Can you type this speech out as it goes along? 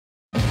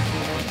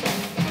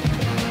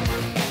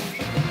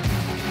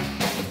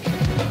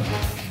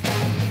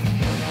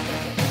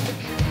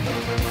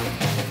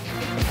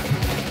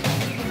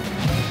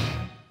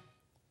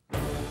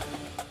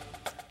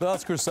The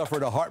Huskers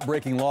suffered a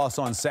heartbreaking loss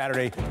on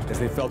Saturday as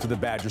they fell to the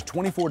Badgers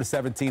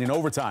 24-17 in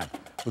overtime.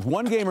 With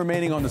one game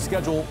remaining on the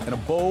schedule and a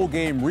bowl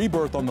game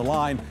rebirth on the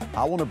line,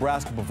 how will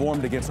Nebraska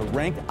perform against a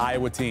ranked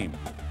Iowa team?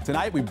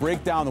 Tonight, we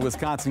break down the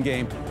Wisconsin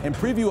game and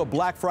preview a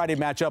Black Friday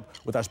matchup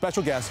with our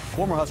special guest,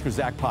 former Husker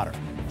Zach Potter.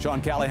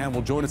 Sean Callahan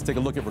will join us to take a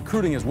look at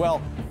recruiting as well.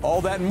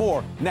 All that and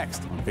more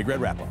next on Big Red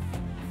Wrap-Up.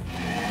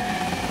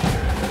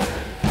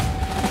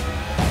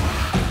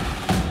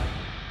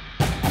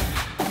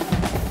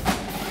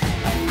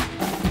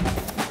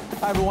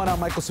 Hi, everyone. I'm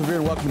Michael Severe,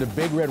 and welcome to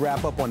Big Red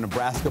Wrap-Up on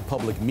Nebraska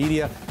Public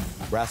Media.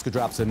 Nebraska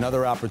drops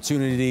another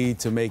opportunity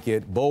to make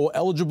it bowl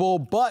eligible,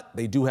 but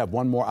they do have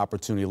one more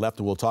opportunity left,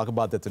 and we'll talk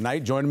about that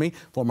tonight. Joining me,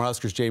 former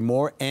Huskers Jay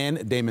Moore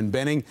and Damon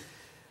Benning.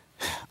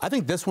 I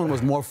think this one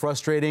was more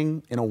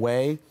frustrating in a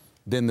way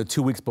than the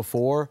 2 weeks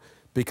before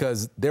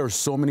because there were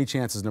so many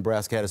chances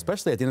Nebraska had,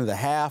 especially at the end of the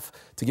half,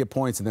 to get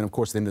points, and then, of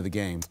course, the end of the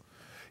game.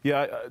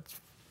 Yeah,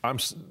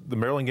 the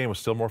Maryland game was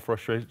still more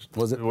frustrating.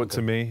 Was it?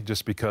 To me,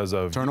 just because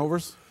of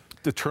turnovers?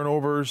 The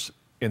turnovers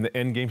in the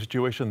end game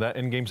situation. That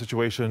end game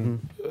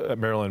situation at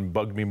Maryland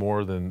bugged me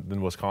more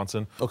than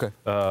Wisconsin. Okay.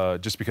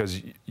 Just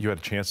because you had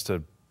a chance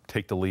to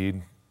take the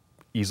lead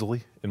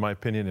easily, in my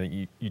opinion,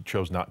 and you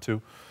chose not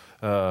to.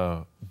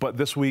 But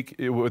this week,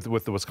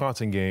 with the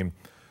Wisconsin game,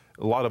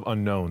 a lot of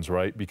unknowns,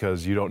 right?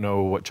 Because you don't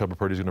know what Chubba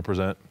Purdy's going to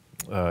present.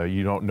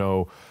 You don't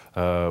know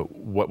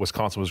what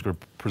Wisconsin was going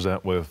to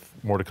present with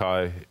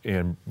Mordecai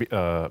and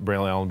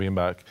Braylon Allen being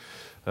back.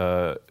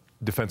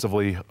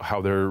 Defensively, how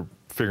they're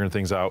figuring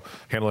things out,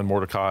 handling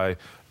Mordecai,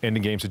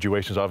 ending game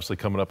situations obviously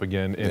coming up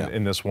again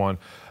in this one.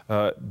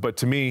 But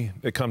to me,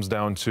 it comes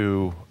down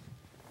to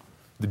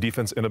the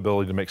defense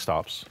inability to make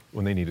stops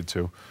when they needed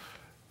to.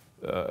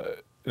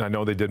 And I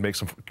know they did make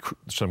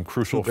some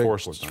crucial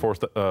fourth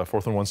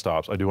and one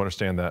stops. I do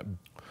understand that.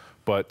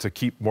 But to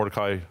keep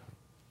Mordecai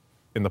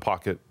in the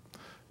pocket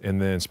and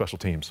then special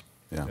teams.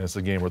 Yeah. And it's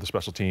a game where the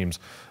special teams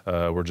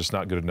were just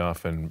not good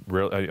enough. And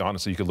really,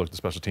 honestly, you could look at the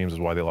special teams as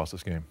why they lost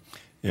this game.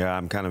 Yeah,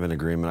 I'm kind of in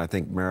agreement. I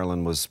think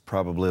Maryland was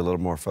probably a little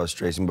more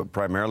frustration, but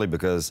primarily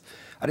because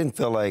I didn't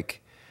feel like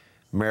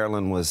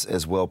Maryland was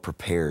as well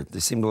prepared.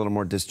 They seemed a little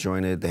more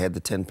disjointed. They had the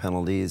 10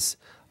 penalties,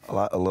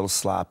 a little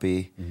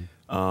sloppy.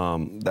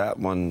 That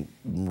one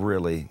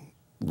really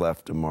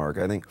left a mark.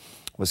 I think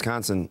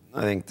Wisconsin,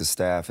 I think the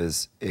staff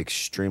is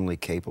extremely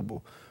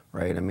capable,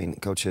 right? I mean,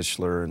 Coach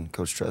Hischler and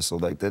Coach Tressel,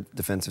 like the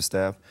defensive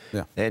staff,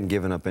 they hadn't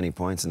given up any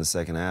points in the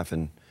second half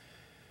in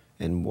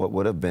what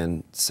would have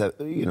been,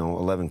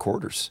 11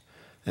 quarters.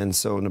 And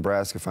so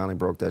Nebraska finally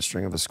broke that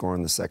string of a score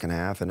in the second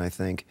half. And I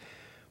think,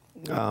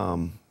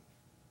 the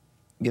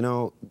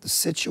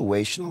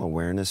situational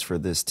awareness for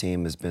this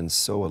team has been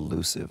so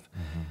elusive.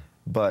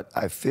 But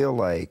I feel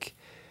like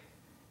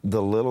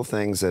the little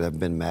things that have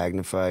been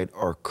magnified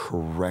are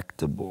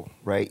correctable,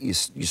 right? You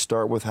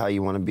start with how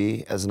you want to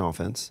be as an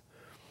offense.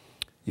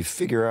 You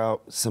figure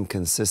out some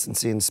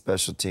consistency in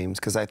special teams,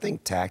 because I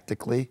think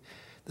tactically,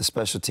 the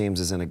special teams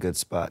is in a good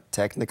spot.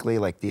 Technically,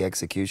 like the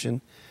execution,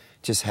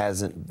 just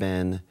hasn't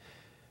been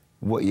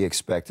what you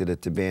expected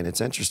it to be. And it's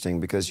interesting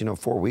because,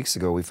 4 weeks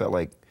ago, we felt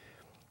like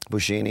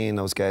Buschini and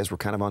those guys were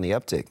kind of on the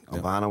uptick.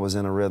 Obana was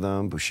in a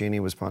rhythm. Buschini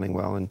was punting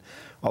well. And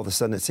all of a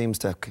sudden, it seems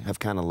to have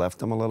kind of left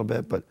them a little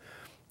bit. But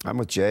I'm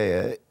with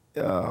Jay.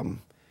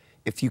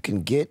 If you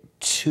can get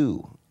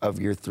 2 of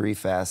your 3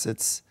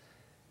 facets,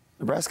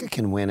 Nebraska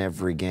can win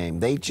every game.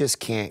 They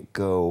just can't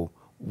go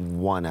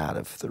 1 out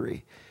of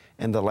 3.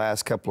 In the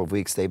last couple of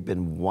weeks, they've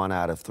been 1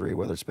 out of 3,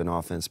 whether it's been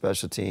offense,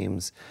 special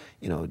teams,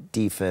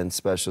 defense,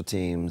 special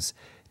teams,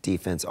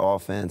 defense,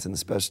 offense, and the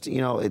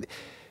special.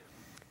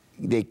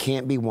 They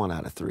can't be 1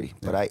 out of 3,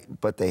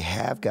 but they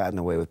have gotten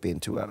away with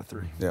being 2 out of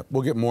 3. Yeah,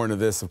 we'll get more into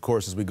this, of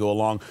course, as we go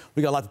along.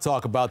 We got a lot to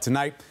talk about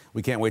tonight.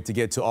 We can't wait to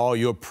get to all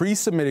your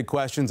pre-submitted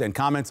questions and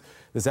comments.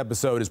 This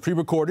episode is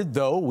pre-recorded,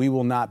 though we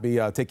will not be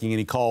taking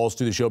any calls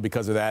to the show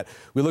because of that.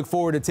 We look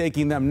forward to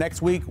taking them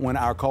next week when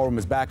our call room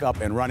is back up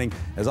and running.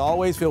 As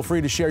always, feel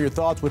free to share your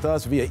thoughts with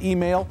us via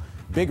email,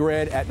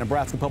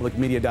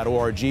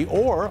 bigred@nebraskapublicmedia.org,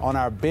 or on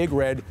our Big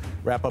Red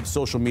Wrap-Up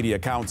social media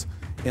accounts.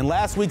 In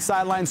last week's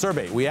Sideline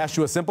Survey, we asked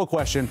you a simple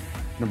question.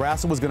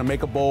 Nebraska was going to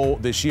make a bowl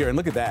this year, and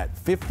look at that,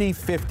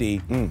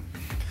 50-50.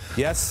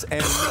 Yes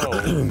and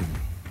no.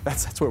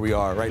 That's where we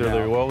are right now.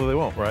 They will or they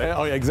won't, right?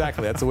 Oh, yeah,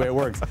 exactly. That's the way it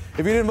works. If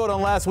you didn't vote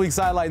on last week's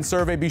Sideline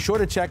Survey, be sure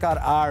to check out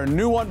our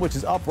new one, which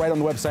is up right on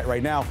the website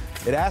right now.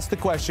 It asked the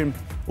question,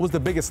 what was the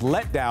biggest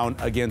letdown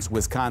against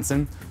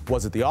Wisconsin?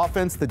 Was it the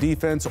offense, the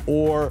defense,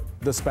 or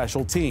the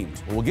special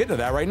teams? Well, we'll get into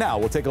that right now.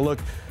 We'll take a look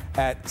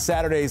at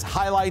Saturday's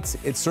highlights.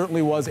 It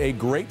certainly was a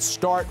great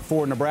start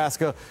for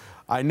Nebraska.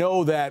 I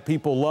know that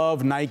people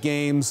love night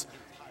games.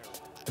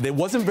 It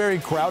wasn't very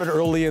crowded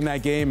early in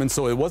that game, and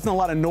so it wasn't a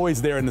lot of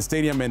noise there in the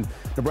stadium, and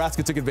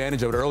Nebraska took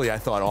advantage of it early, I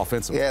thought,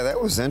 offensively. Yeah, that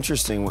was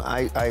interesting.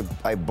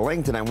 I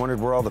blinked, and I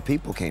wondered where all the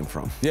people came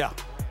from. Yeah.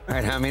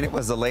 Right, I mean, it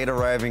was a late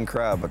arriving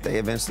crowd, but they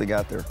eventually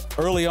got there.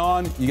 Early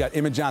on, you got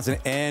Emmett Johnson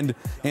and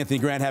Anthony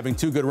Grant having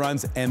 2 good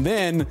runs, and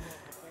then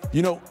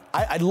You know,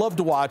 I'd love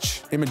to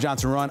watch Emmett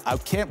Johnson run. I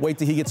can't wait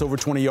till he gets over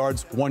 20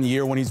 yards one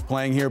year when he's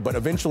playing here, but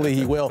eventually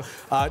he will.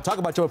 Talk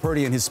about Joe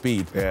Purdy and his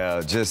speed.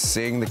 Yeah, just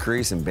seeing the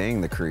crease and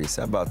being the crease.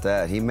 How about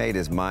that? He made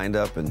his mind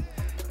up and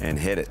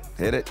hit it.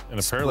 And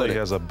apparently he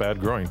has a bad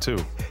groin too.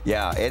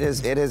 Yeah, it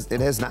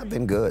has not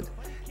been good.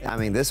 I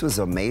mean, this was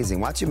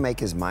amazing. Watch him make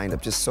his mind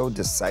up, just so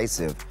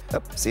decisive.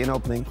 See an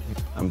opening,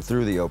 I'm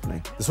through the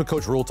opening. This is what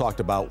Coach Rule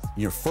talked about.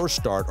 Your first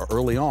start or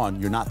early on,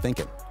 you're not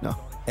thinking. No.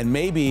 And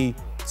maybe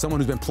someone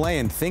who's been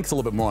playing thinks a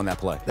little bit more on that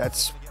play.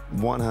 That's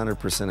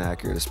 100%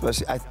 accurate,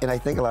 especially, and I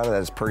think a lot of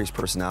that is Purdy's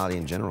personality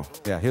in general.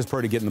 Yeah, here's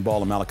Purdy getting the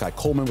ball to Malachi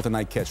Coleman with a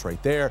nice catch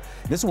right there.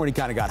 This is when he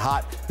kind of got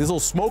hot. These little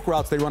smoke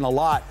routes, they run a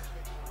lot.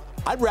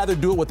 I'd rather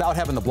do it without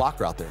having the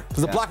blocker out there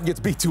because the blocker gets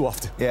beat too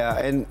often. Yeah,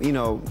 and, you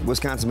know,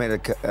 Wisconsin made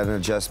an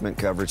adjustment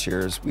coverage here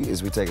as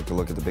we take a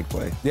look at the big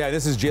play. Yeah,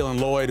 this is Jalen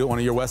Lloyd, one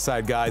of your West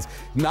Side guys.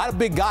 Not a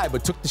big guy,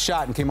 but took the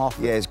shot and came off.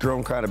 Yeah, he's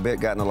grown quite a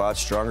bit, gotten a lot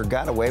stronger,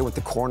 got away with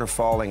the corner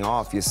falling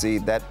off. You see,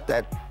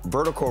 that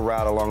vertical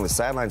route along the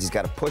sidelines, he's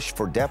got to push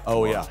for depth.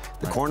 Oh, yeah.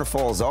 The corner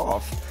falls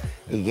off.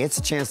 He gets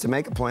a chance to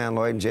make a play on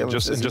Lloyd, and Jalen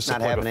just not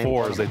the play having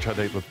before any. as they tried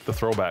the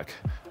throwback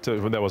to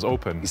when that was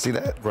open. You see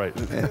that? Right.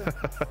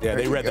 Yeah,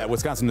 they read that.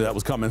 Wisconsin knew that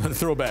was coming. The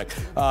throwback.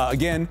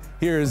 Again,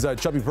 here's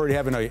Chubby Purdy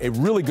having a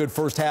really good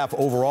first half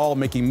overall,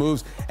 making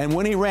moves. And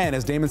when he ran,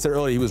 as Damon said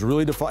earlier, he was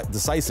really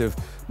decisive,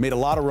 made a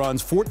lot of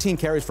runs, 14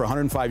 carries for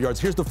 105 yards.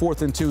 Here's the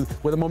 4th and 2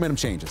 where the momentum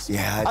changes.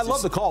 Yeah, I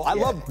love the call. I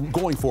love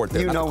going for it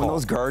there. You know, when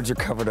those guards are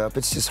covered up,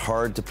 it's just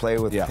hard to play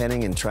with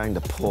pinning and trying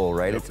to pull,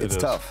 right? It's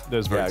tough. It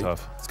is very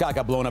tough. Scott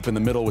got blown up in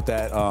the middle with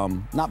that.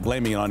 Not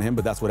blaming it on him,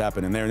 but that's what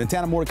happened in there. And then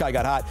Tanner Mordecai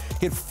got hot,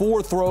 hit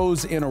 4 throws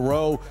in a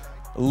row,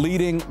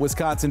 leading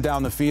Wisconsin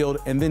down the field.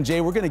 And then,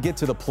 Jay, we're going to get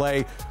to the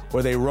play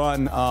where they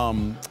run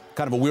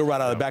kind of a wheel route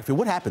out of the backfield.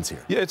 What happens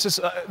here? Yeah, it's just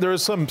there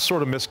is some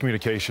sort of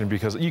miscommunication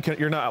because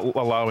you're not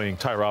allowing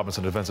Ty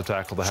Robinson, defensive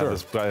tackle, to have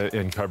this guy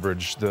in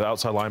coverage. The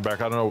outside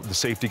linebacker, I don't know, the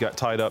safety got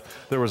tied up.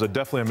 There was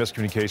definitely a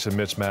miscommunication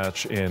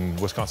mismatch, and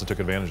Wisconsin took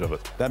advantage of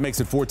it. That makes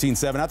it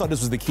 14-7. I thought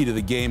this was the key to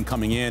the game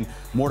coming in.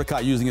 Mordecai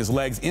using his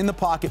legs in the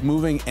pocket,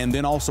 moving, and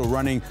then also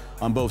running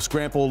on both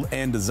scramble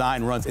and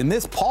design runs. And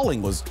this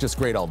Pauling was just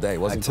great all day,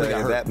 wasn't he? I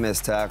tell you, that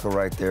missed tackle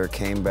right there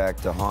came back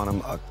to haunt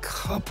him a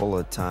couple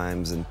of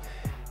times, and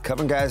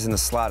covering guys in the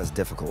slot is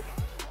difficult.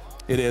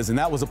 It is, and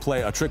that was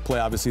a trick play,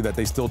 obviously, that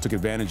they still took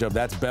advantage of.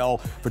 That's Bell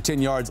for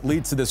 10 yards,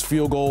 leads to this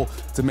field goal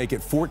to make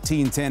it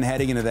 14-10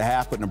 heading into the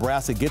half, but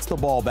Nebraska gets the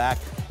ball back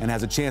and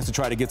has a chance to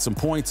try to get some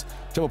points.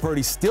 Joe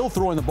Purdy still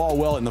throwing the ball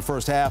well in the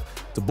first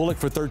half to Bullock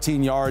for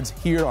 13 yards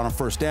here on a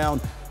first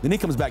down. Then he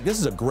comes back. This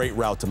is a great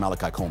route to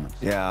Malachi Coleman.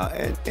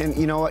 Yeah, and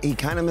you know what? He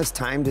kind of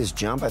mistimed his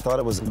jump. I thought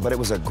it was, but it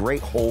was a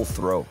great hole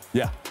throw.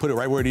 Yeah, put it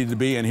right where it needed to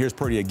be, and here's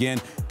Purdy again,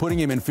 putting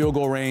him in field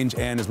goal range,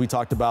 and as we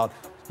talked about,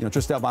 you know,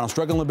 Tristan Albano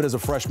struggling a little bit as a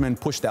freshman,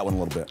 pushed that one a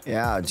little bit.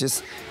 Yeah,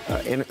 just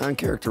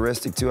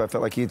uncharacteristic, too. I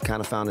felt like he'd kind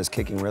of found his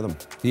kicking rhythm.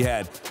 He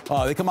had.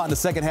 They come out in the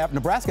second half.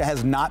 Nebraska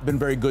has not been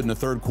very good in the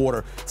third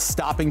quarter,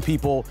 stopping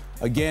people.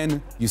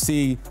 Again, you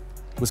see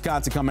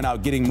Wisconsin coming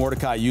out, getting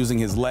Mordecai using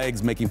his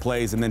legs, making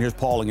plays, and then here's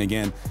Pauling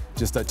again.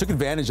 Just took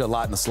advantage a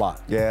lot in the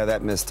slot. Yeah,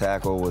 that missed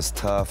tackle was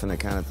tough, and I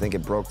kind of think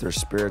it broke their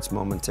spirits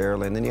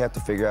momentarily. And then you have to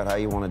figure out how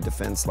you want to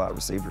defend slot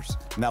receivers.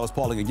 And that was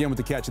Pauling again with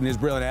the catch. And there's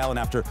Braylon Allen,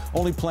 after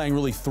only playing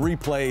really 3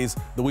 plays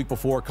the week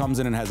before, comes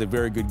in and has a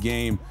very good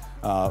game.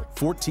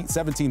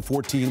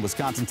 17-14,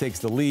 Wisconsin takes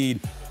the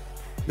lead.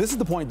 This is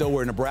the point, though,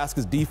 where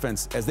Nebraska's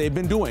defense, as they've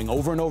been doing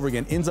over and over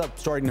again, ends up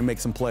starting to make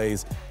some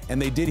plays,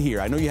 and they did here.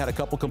 I know you had a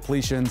couple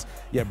completions.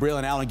 You had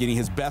Braylon Allen getting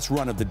his best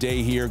run of the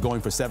day here, going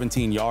for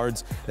 17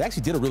 yards. They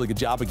actually did a really good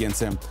job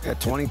against him. Yeah,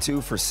 22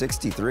 for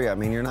 63. I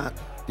mean, you're not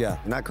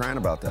crying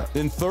about that.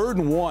 Then 3rd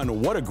and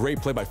 1, what a great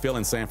play by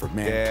Phelan Sanford,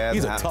 man. Yeah,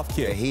 he's a tough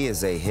kid. Yeah, he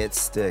is a hit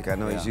stick. I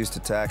know he's used to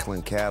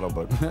tackling cattle,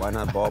 but why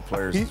not ball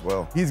players as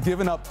well? He's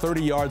given up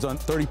 30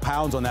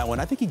 pounds on that one.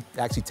 I think he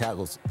actually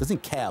tackles,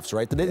 doesn't he, calves,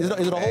 right? Is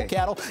it a whole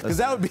cattle? Because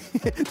that would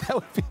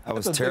be. I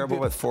was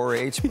terrible at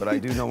 4-H, but I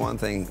do know one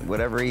thing.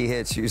 Whatever he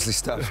hits usually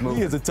stops moving.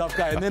 He is a tough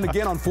guy. And then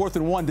again on 4th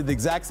and 1, did the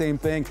exact same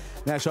thing.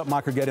 Nash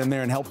Upmacher get in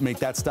there and help make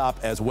that stop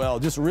as well.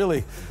 Just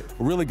really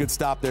good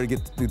stop there to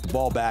get the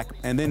ball back.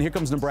 And then here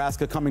comes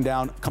Nebraska coming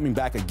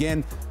back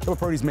again. Joe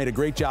Purdy's made a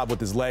great job with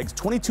his legs.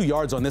 22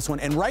 yards on this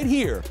one. And right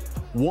here,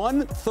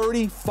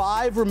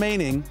 1:35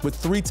 remaining with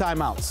 3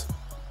 timeouts.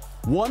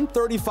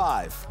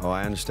 1:35. Oh,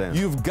 I understand.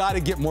 You've got to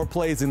get more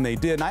plays than they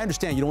did. And I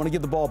understand you don't want to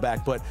give the ball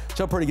back, but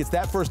Joe Purdy gets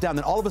that first down.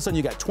 Then all of a sudden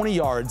you got 20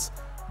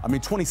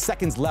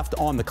 seconds left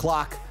on the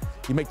clock.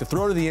 You make the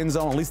throw to the end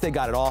zone. At least they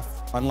got it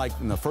off, unlike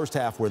in the first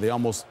half where they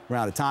almost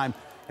ran out of time.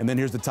 And then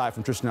here's the tie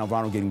from Tristan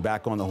Albano getting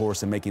back on the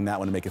horse and making that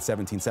one to make it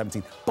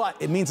 17-17. But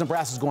it means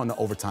Nebraska's going to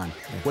overtime,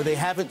 where they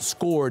haven't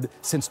scored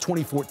since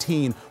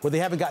 2014, where they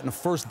haven't gotten a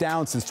first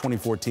down since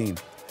 2014.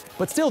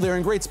 But still, they're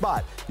in great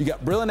spot. You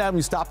got Braylon Adams,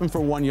 you stop him for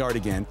 1 yard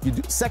again.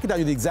 Second down,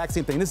 you do the exact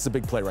same thing. This is a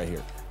big play right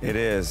here. It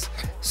is.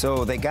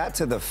 So they got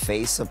to the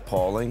face of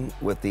Pauling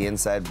with the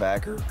inside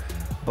backer,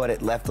 but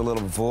it left a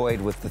little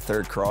void with the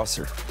 3rd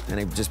crosser, and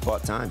they just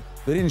bought time.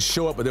 They didn't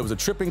show up, but there was a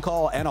tripping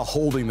call and a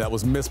holding that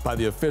was missed by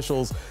the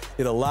officials.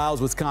 It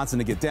allows Wisconsin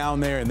to get down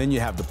there, and then you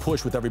have the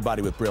push with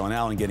everybody with Braylon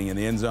Allen getting in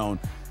the end zone,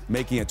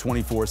 making it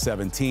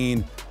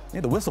 24-17. Yeah,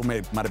 the whistle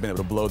might have been able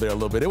to blow there a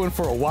little bit. It went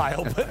for a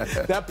while, but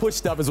that push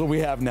stuff is what we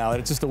have now.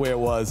 It's just the way it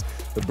was,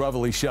 the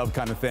brotherly shove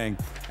kind of thing.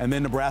 And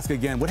then Nebraska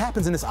again. What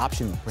happens in this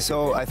option?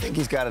 So I think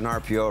he's got an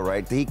RPO,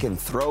 right? He can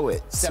throw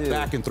it. Step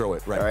back and throw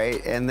it, right?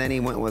 Right, and then he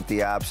went with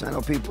the option. I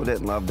know people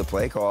didn't love the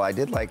play call. I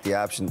did like the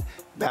option.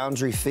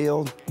 Boundary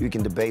field, you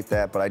can debate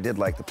that, but I did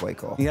like the play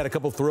call. He had a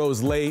couple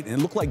throws late, and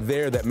it looked like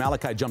there that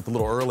Malachi jumped a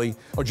little early.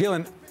 Or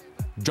Jalen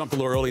jumped a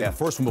little early. The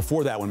first one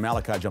before that when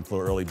Malachi jumped a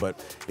little early,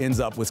 but ends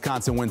up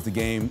Wisconsin wins the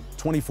game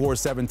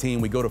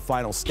 24-17. We go to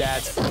final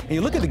stats. And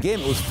you look at the game,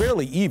 it was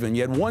fairly even.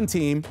 You had one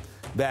team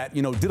that,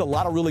 did a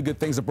lot of really good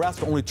things.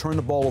 Nebraska only turned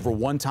the ball over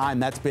one time.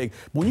 That's big.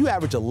 When you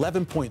average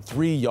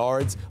 11.3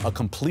 yards, a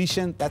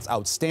completion, that's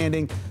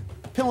outstanding.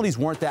 Penalties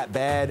weren't that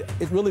bad.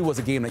 It really was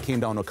a game that came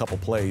down to a couple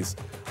plays.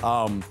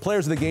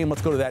 Players of the game,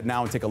 let's go to that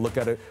now and take a look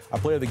at it. Our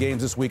player of the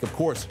games this week, of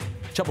course,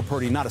 Chuba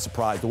Purdy, not a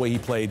surprise, the way he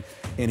played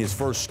in his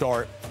first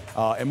start.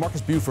 And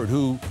Marcus Buford,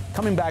 who,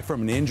 coming back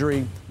from an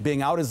injury,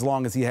 being out as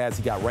long as he has,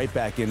 he got right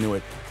back into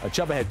it.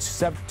 Chuba had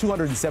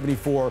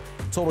 274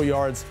 total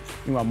yards.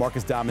 Meanwhile,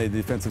 Marcus dominated the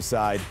defensive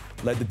side,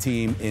 led the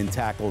team in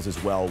tackles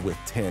as well with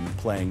 10,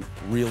 playing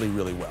really,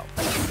 really well.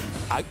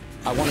 I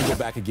want to go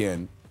back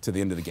again to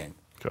the end of the game.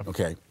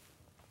 Okay.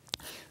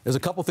 There's a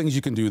couple things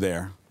you can do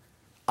there.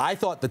 I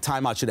thought the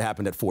timeout should have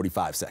happened at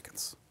 45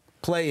 seconds.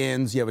 Play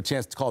ends, you have a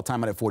chance to call a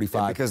timeout at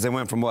 45. Yeah, because they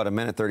went from, what, a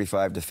minute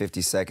 35 to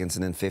 50 seconds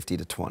and then 50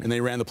 to 20. And they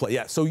ran the play.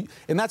 Yeah, so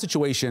in that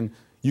situation,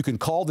 you can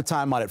call the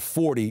timeout at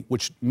 40,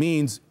 which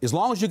means as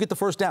long as you get the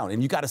first down,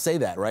 and you got to say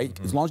that, right?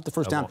 As long as you get the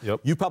first down,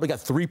 you probably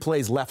got 3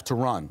 plays left to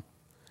run,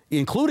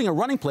 including a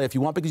running play if you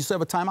want, because you still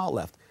have a timeout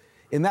left.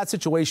 In that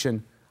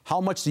situation,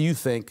 how much do you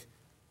think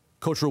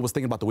Coach Rule was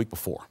thinking about the week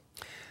before?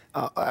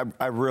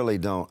 I really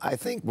don't. I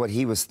think what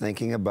he was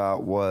thinking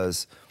about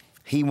was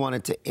he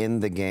wanted to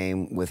end the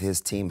game with his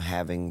team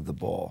having the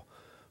ball,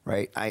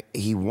 right?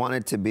 He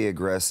wanted to be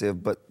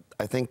aggressive, but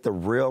I think the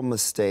real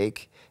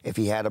mistake, if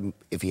he had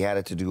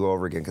it to do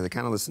over again, because I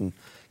kind of listened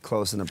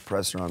close in the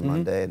presser on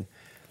Monday, and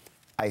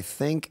I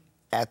think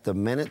at the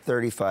minute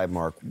 35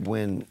 mark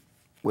when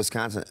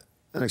Wisconsin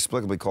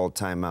inexplicably called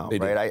timeout,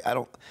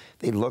 right?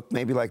 They looked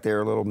maybe like they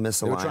were a little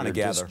misaligned or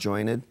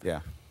disjointed. Yeah.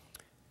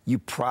 You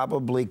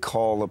probably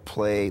call a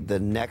play. The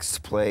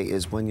next play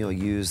is when you'll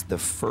use the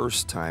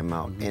first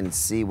timeout and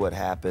see what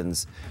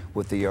happens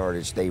with the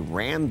yardage. They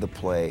ran the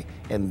play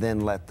and then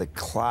let the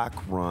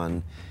clock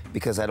run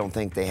because I don't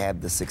think they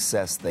had the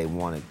success they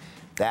wanted.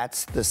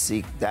 That's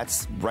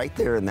right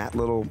there in that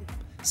little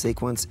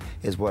sequence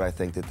is what I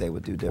think that they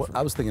would do different. What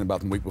I was thinking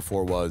about the week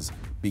before was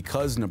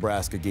because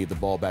Nebraska gave the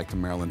ball back to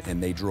Maryland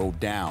and they drove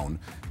down,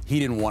 he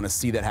didn't want to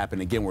see that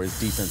happen again where his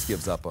defense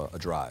gives up a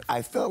drive.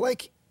 I felt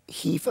like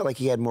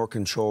he had more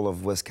control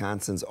of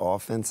Wisconsin's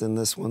offense in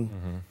this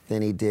one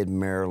than he did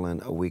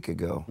Maryland a week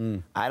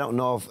ago. I don't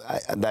know if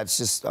that's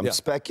just, I'm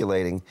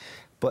speculating,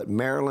 but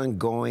Maryland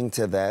going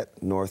to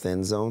that north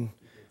end zone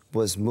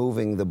was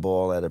moving the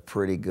ball at a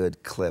pretty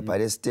good clip. I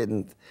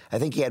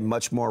think he had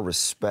much more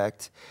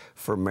respect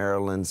for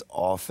Maryland's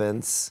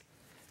offense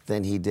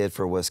than he did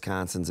for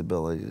Wisconsin's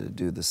ability to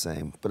do the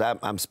same. But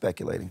I'm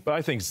speculating. But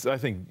I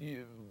think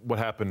what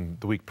happened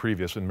the week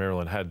previous in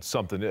Maryland had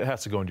something. It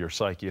has to go into your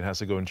psyche. It has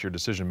to go into your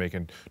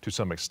decision-making to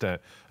some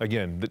extent.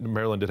 Again,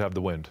 Maryland did have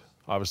the wind,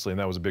 obviously, and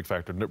that was a big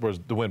factor.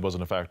 The wind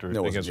wasn't a factor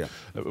against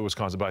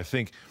Wisconsin. But I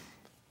think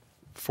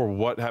for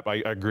what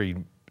happened, I agree.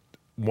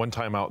 One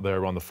timeout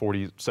there on the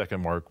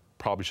 40-second mark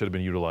probably should have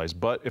been utilized.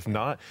 But if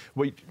not,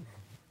 the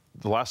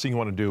last thing you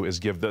want to do is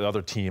give the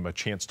other team a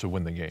chance to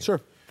win the game.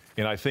 Sure.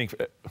 And I think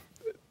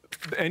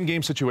the end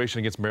game situation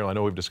against Maryland,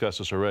 I know we've discussed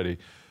this already,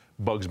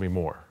 bugs me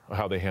more,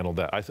 how they handled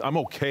that. I'm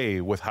okay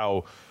with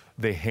how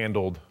they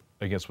handled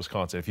against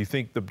Wisconsin. If you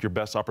think your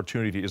best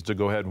opportunity is to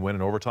go ahead and win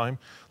in overtime,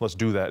 let's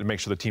do that and make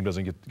sure the team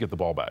doesn't get the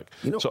ball back.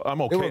 So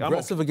I'm okay. They were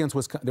aggressive against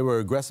Wisconsin. They were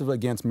aggressive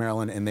against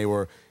Maryland, and they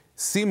were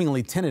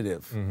seemingly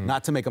tentative,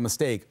 not to make a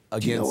mistake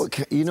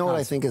against. You know what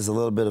I think is a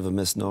little bit of a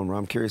misnomer?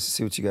 I'm curious to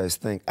see what you guys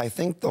think. I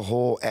think the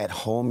whole at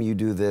home you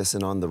do this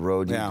and on the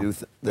road you do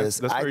this.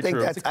 That's very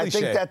true. I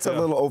think that's a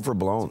little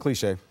overblown. It's a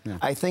cliche. Yeah.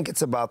 I think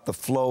it's about the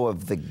flow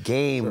of the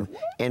game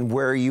and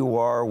where you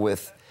are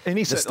with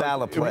the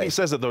style of play. When he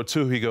says it, though,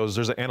 too, he goes,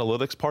 there's an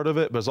analytics part of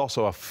it, but there's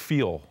also a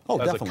feel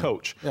as a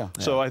coach. Yeah.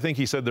 So I think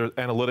he said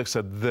analytics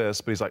said this,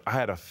 but he's like, I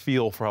had a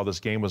feel for how this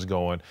game was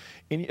going.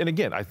 And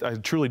again, I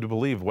truly do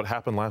believe what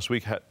happened last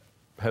week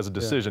has a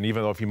decision,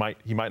 even though if he might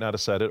not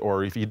have said it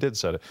or if he did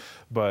said it.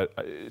 But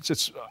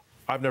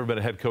I've never been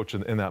a head coach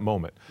in that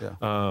moment.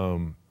 Yeah.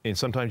 And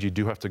sometimes you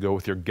do have to go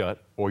with your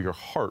gut or your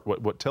heart,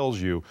 what tells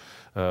you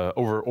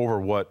over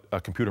what a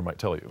computer might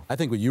tell you. I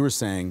think what you were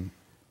saying,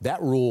 that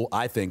rule,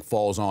 I think,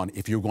 falls on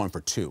if you're going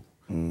for 2.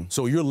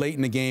 So you're late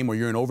in the game or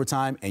you're in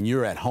overtime and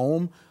you're at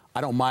home,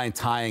 I don't mind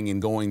tying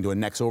and going to a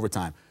next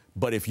overtime.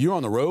 But if you're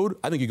on the road,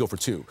 I think you go for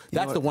 2.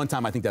 That's the one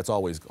time I think that's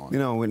always gone. You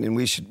know, and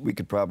we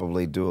could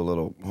probably do a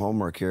little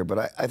homework here,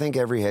 but I think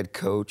every head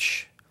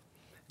coach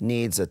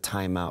needs a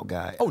timeout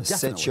guy, a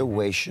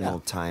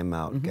situational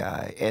timeout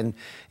guy.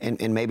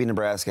 And maybe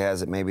Nebraska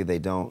has it, maybe they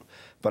don't.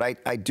 But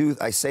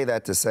I say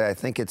that to say I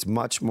think it's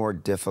much more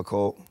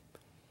difficult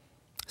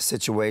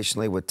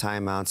situationally with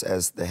timeouts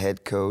as the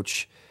head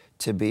coach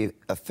to be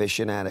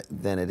efficient at it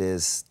than it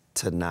is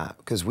to not.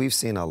 Because we've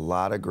seen a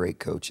lot of great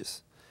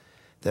coaches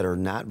that are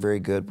not very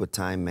good with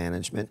time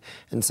management,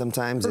 and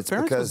sometimes it's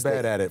because was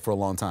bad at it for a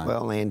long time.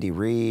 Well, Andy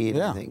Reid,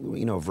 I think,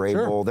 you know,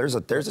 Vrabel.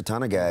 Sure. There's a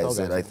ton of guys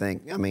that I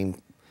think. I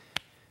mean,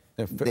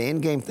 the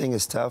end game thing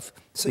is tough,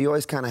 so you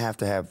always kind of have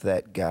to have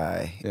that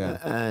guy,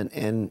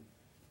 and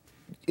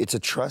it's a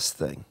trust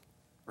thing,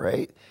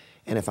 right?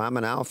 And if I'm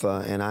an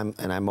alpha and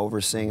I'm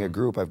overseeing a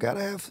group, I've got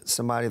to have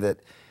somebody that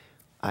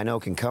I know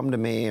can come to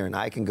me, and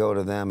I can go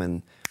to them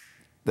and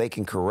they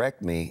can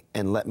correct me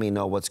and let me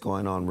know what's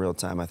going on real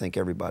time. I think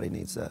everybody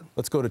needs that.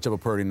 Let's go to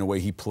Chubba Purdy and the way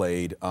he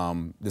played.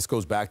 This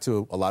goes back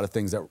to a lot of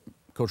things that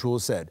Coach Rhule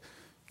said.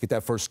 Get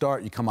that first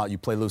start, you come out, you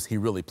play loose. He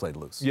really played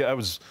loose. Yeah,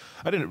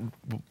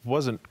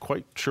 wasn't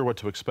quite sure what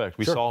to expect.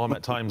 We saw him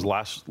at times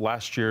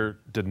last year,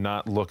 did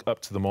not look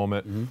up to the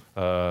moment.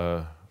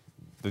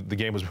 The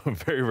game was moving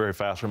very, very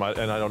fast for him,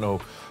 and I don't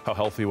know how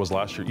healthy he was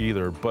last year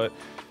either. But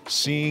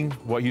seeing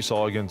what you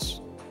saw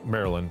against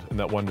Maryland in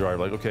that one drive,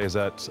 like, okay, is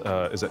that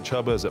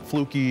Chubba? Is that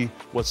fluky?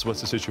 What's the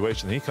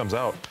situation? And he comes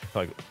out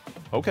like,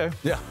 okay,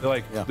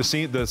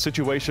 the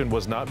situation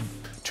was not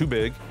too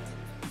big.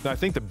 And I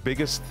think the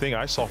biggest thing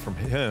I saw from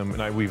him,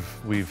 and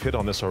we've hit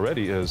on this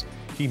already, is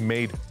he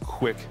made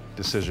quick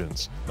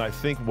decisions. And I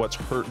think what's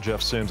hurt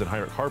Jeff Sims and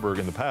Heinrich Haarberg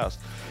in the past,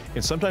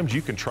 and sometimes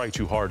you can try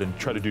too hard and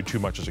try to do too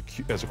much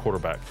as a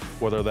quarterback,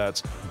 whether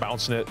that's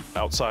bouncing it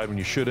outside when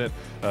you shouldn't,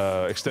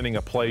 extending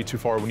a play too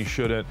far when you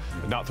shouldn't,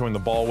 not throwing the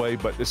ball away.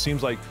 But it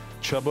seems like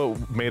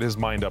Chubba made his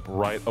mind up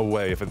right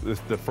away.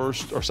 If the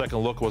first or second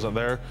look wasn't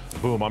there,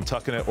 boom, I'm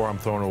tucking it or I'm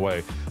throwing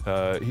away.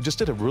 He just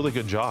did a really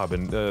good job,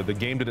 and the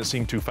game didn't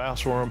seem too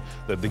fast for him.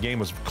 The game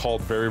was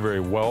called very, very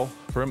well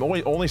for him.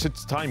 Only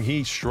time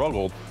he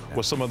struggled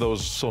was some of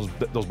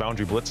those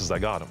boundary blitzes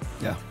that got him.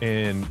 Yeah.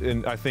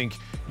 And I think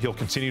he'll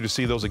continue to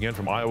see those again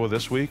from Iowa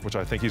this week, which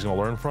I think he's going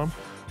to learn from.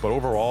 But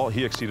overall,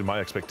 he exceeded my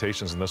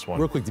expectations in this one.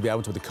 Real quick, to be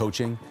honest with the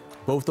coaching,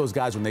 both those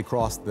guys, when they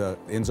crossed the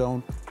end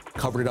zone,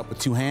 covered it up with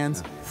 2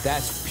 hands.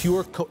 That's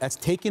pure. That's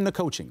taking the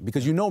coaching,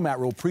 because you know Matt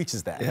Rhule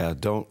preaches that. Yeah,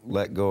 don't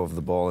let go of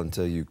the ball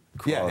until you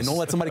cross. Yeah, and don't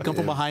let somebody come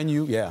from behind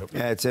you. Yeah.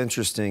 Yeah, it's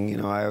interesting. You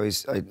know,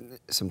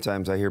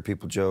 sometimes I hear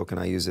people joke, and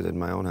I use it in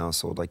my own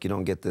household, like, you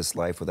don't get this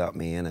life without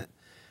me in it.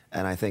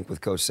 And I think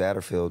with Coach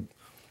Satterfield,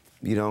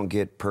 you don't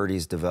get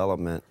Purdy's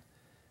development.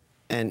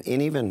 And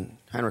even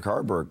Heinrich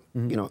Haarberg,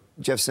 you know,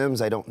 Jeff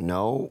Sims, I don't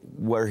know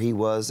where he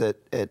was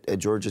at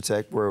Georgia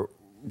Tech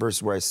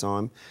versus where I saw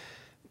him.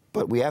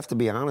 But we have to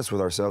be honest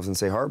with ourselves and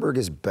say Haarberg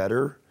is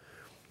better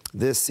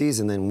this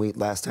season than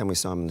last time we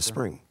saw him in the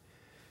spring.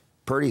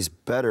 Purdy's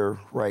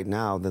better right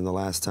now than the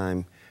last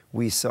time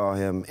we saw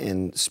him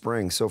in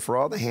spring. So for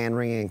all the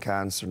hand-wringing and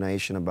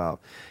consternation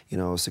about, you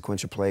know,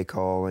 sequential play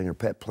calling or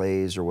pet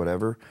plays or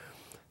whatever,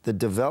 the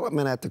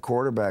development at the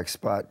quarterback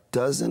spot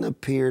doesn't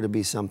appear to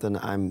be something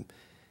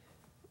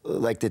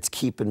that's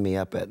keeping me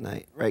up at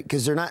night, right?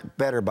 Because they're not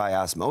better by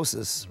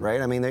osmosis,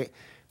 right? I mean,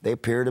 they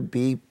appear to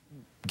be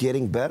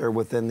getting better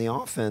within the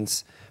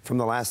offense from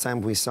the last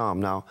time we saw him.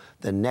 Now,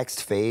 the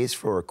next phase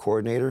for a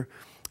coordinator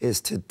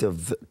is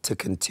to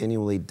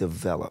continually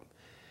develop.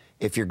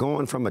 If you're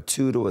going from a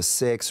 2 to a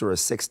 6 or a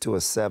 6 to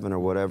a 7 or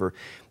whatever,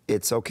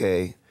 it's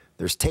okay.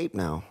 There's tape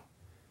now.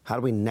 How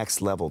do we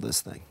next level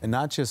this thing? And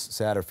not just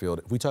Satterfield.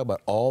 If we talk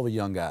about all the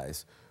young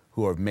guys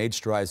who have made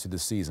strides through the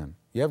season,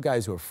 you have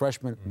guys who are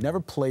freshmen, never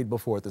played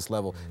before at this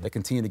level, that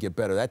continue to get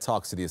better. That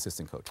talks to the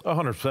assistant coach.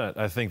 100%.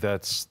 I think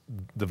that's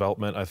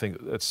development. I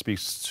think that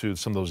speaks to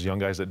some of those young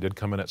guys that did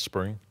come in at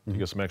spring to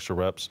get some extra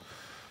reps.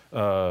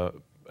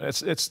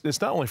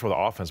 It's not only for the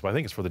offense, but I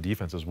think it's for the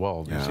defense as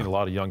well. You've seen a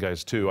lot of young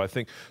guys too. I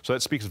think so.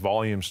 That speaks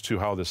volumes to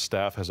how this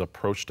staff has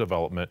approached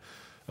development,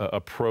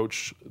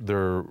 approached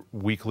their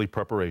weekly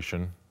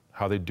preparation,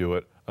 how they do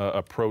it,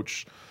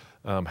 approach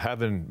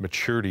having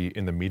maturity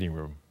in the meeting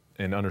room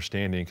and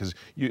understanding. Because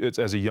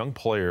as a young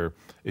player,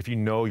 if you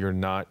know you're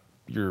not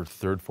your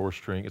third, fourth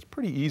string, it's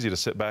pretty easy to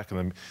sit back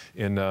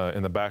in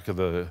the back of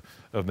the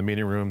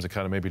meeting rooms and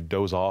kind of maybe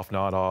doze off,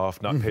 not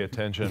pay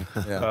attention.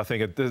 I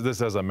think this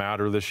doesn't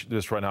matter.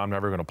 This right now, I'm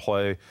never going to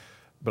play.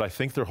 But I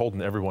think they're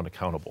holding everyone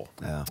accountable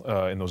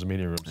in those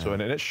meeting rooms. So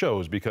and it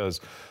shows,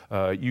 because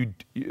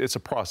it's a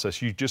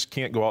process. You just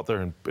can't go out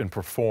there and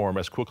perform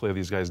as quickly as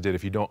these guys did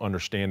if you don't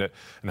understand it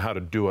and how to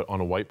do it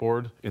on a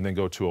whiteboard, and then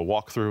go to a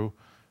walkthrough,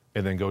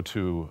 and then go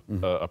to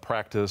a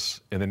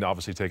practice, and then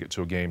obviously take it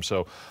to a game.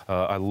 So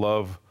I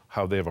love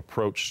how they have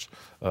approached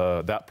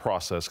that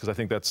process, because I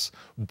think that's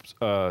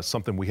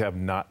something we have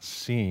not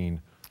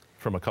seen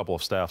from a couple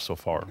of staff so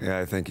far. Yeah,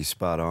 I think he's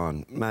spot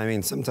on. I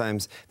mean,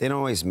 sometimes they don't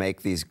always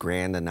make these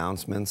grand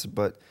announcements,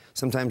 but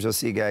sometimes you'll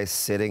see guys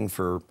sitting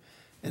for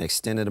an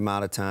extended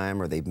amount of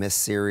time, or they missed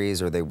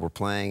series, or they were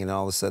playing and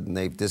all of a sudden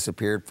they've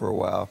disappeared for a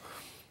while.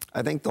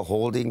 I think the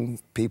holding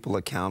people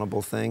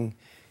accountable thing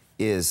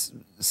is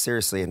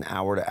seriously an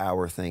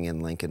hour-to-hour thing in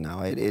Lincoln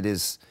now. It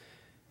is,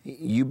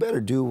 you better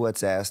do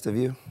what's asked of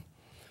you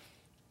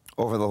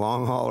over the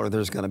long haul, or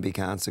there's going to be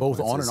consequences.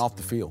 Both on and off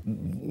the field.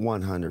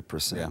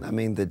 100%. Yeah. I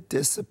mean, the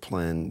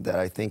discipline that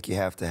I think you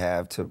have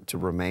to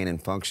remain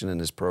and function in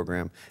this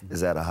program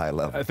is at a high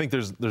level. I think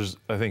they're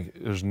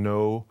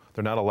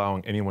not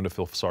allowing anyone to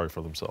feel sorry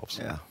for themselves.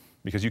 Yeah.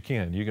 Because you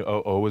can,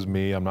 oh, is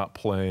me, I'm not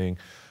playing.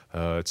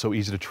 It's so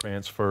easy to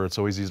transfer. It's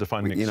so easy to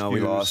find an excuse.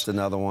 We lost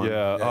another one.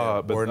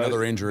 Yeah, or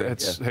another injury.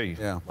 Let's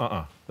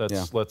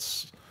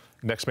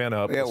next man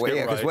up. Yeah,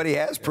 because what he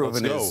has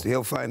proven is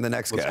he'll find the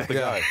next guy. Let's get the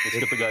guy. Let's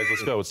get the guys.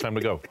 Let's go. It's time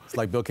to go. It's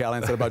like Bill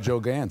Callahan said about Joe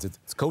Gans.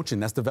 It's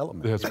coaching. That's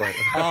development. That's right.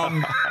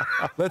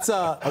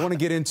 I want to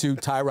get into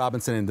Ty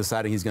Robinson and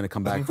deciding he's going to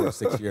come back for a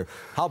 6th year.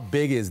 How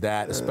big is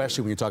that,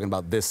 especially when you're talking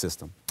about this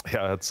system?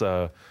 Yeah, that's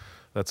a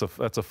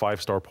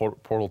 5-star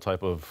portal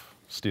type of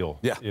steal.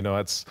 Yeah.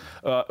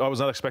 I was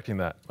not expecting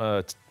that.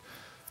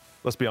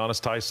 Let's be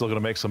honest, Ty's still going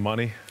to make some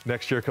money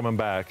next year coming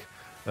back.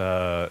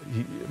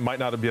 He might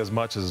not be as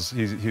much as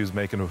he was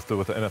making with the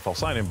NFL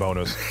signing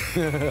bonus.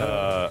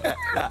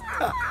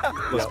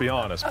 Let's be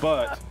honest.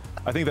 But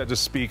I think that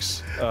just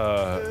speaks,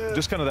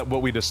 just kind of that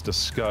what we just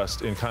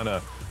discussed, and kind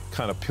of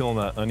peeling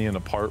that onion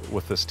apart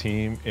with this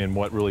team and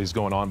what really is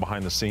going on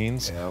behind the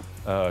scenes.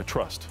 Yep.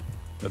 Trust.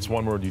 That's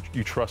one word.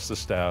 You trust the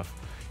staff.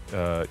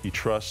 You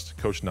trust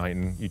Coach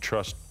Knighton. You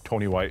trust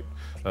Tony White.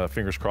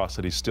 Fingers crossed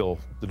that he's still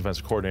the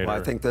defensive coordinator. Well,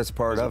 I think that's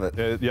part of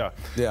it. Yeah.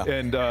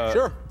 And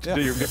sure. Yeah.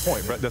 Good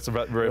point. Right? That's a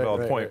very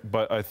valid point. Right.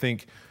 But I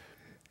think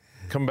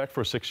coming back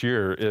for a 6th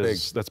year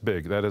that's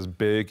big. That is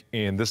big.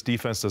 And this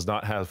defense does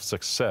not have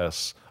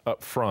success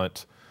up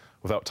front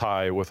without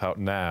Ty, without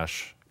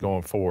Nash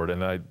going forward.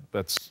 And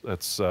that's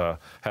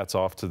hats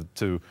off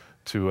to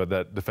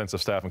that defensive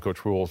staff and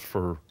Coach Rule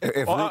for a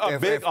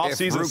big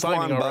offseason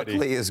signing already.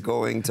 Buckley is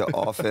going to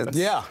offense.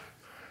 Yeah.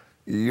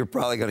 You're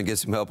probably going to get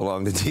some help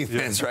along the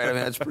defense, right? I mean,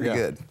 that's pretty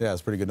good. Yeah,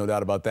 it's pretty good, no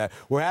doubt about that.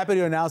 We're happy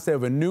to announce that we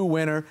have a new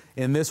winner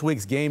in this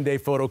week's Game Day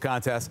photo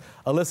contest.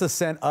 Alyssa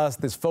sent us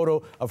this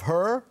photo of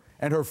her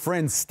and her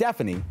friend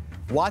Stephanie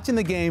watching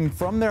the game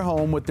from their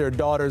home with their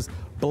daughters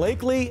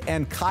Blakely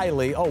and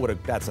Kylie. Oh,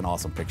 that's an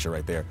awesome picture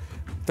right there.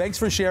 Thanks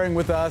for sharing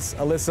with us,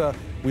 Alyssa.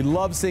 We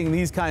love seeing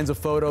these kinds of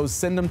photos.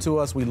 Send them to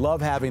us. We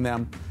love having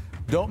them.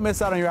 Don't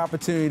miss out on your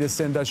opportunity to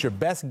send us your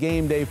best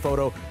game day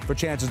photo for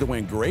chances to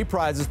win great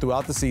prizes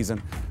throughout the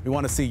season. We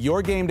want to see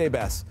your game day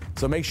best,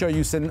 so make sure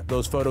you send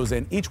those photos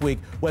in each week.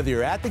 Whether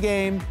you're at the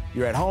game,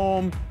 you're at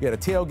home, you're at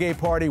a tailgate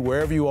party,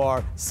 wherever you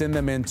are, send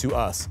them in to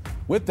us.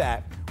 With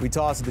that, we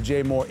toss it to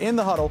Jay Moore in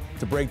the huddle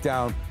to break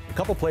down a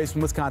couple plays from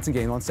Wisconsin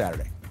game on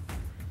Saturday.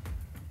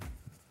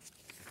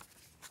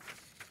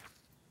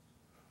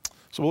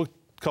 So we'll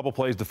couple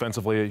plays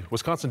defensively.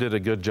 Wisconsin did a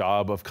good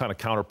job of kind of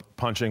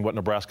counter-punching what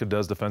Nebraska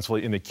does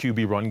defensively in the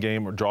QB run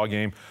game or draw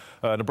game.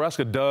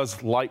 Nebraska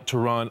does like to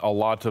run a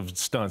lot of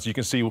stunts. You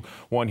can see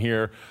one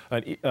here,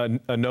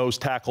 a nose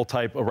tackle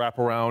type of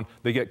wraparound.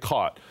 They get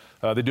caught.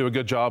 They do a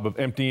good job of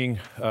emptying,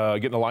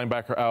 getting a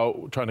linebacker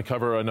out, trying to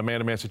cover in a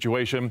man-to-man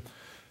situation.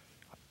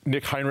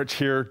 Nick Heinrich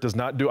here does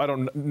not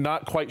do,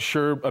 not quite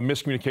sure, a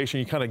miscommunication.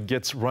 He kind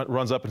of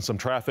runs up in some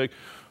traffic.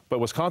 But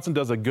Wisconsin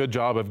does a good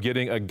job of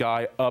getting a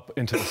guy up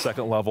into the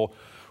second level.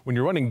 When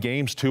you're running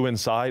games 2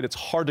 inside, it's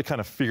hard to kind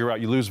of figure out.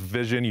 You lose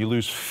vision, you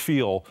lose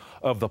feel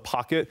of the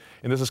pocket.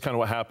 And this is kind of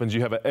what happens.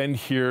 You have an end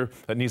here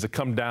that needs to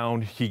come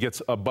down. He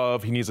gets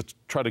above. He needs to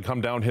try to come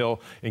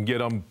downhill and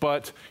get him.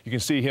 But you can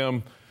see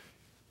him.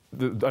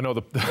 I know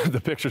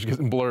the picture's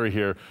getting blurry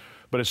here.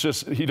 But it's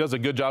just, he does a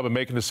good job of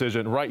making a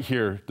decision. Right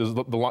here,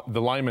 the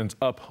lineman's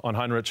up on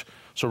Heinrich.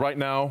 So right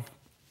now,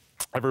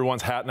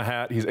 everyone's hat in a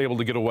hat. He's able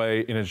to get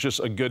away, and it's just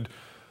a good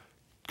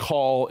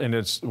call, and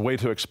it's a way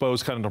to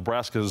expose kind of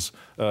Nebraska's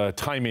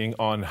timing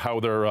on how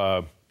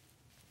they're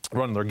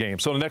running their game.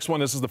 So the next one,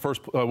 this is the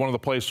first one of the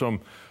plays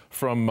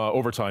from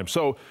overtime.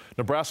 So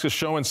Nebraska's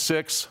showing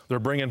 6. They're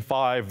bringing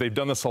 5. They've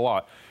done this a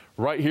lot.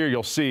 Right here,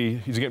 you'll see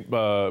he's getting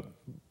Javen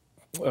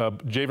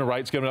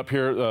Wright's getting up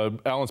here.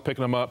 Allen's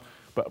picking him up.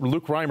 But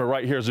Luke Reimer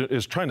right here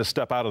is trying to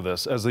step out of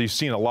this, as you've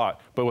seen a lot.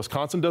 But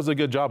Wisconsin does a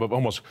good job of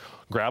almost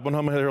grabbing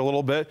him here a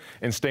little bit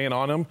and staying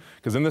on him,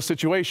 because in this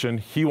situation,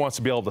 he wants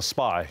to be able to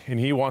spy, and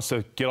he wants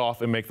to get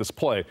off and make this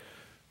play.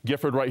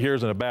 Gifford right here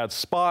is in a bad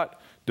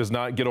spot, does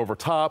not get over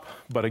top.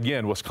 But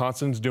again,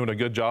 Wisconsin's doing a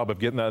good job of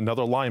getting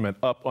another lineman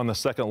up on the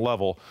second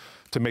level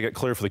to make it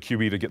clear for the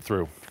QB to get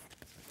through.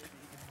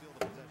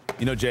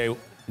 You know, Jay,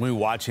 when we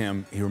watch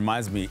him, he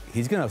reminds me,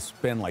 he's going to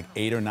spend like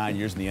 8 or 9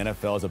 years in the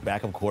NFL as a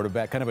backup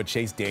quarterback, kind of a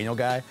Chase Daniel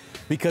guy,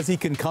 because he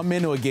can come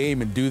into a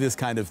game and do this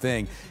kind of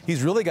thing.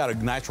 He's really got a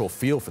natural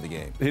feel for the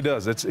game. He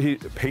does. It's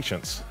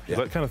patience. Yeah.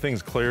 That kind of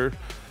thing's clear.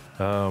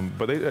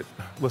 But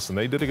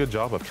they did a good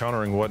job of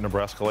countering what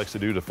Nebraska likes to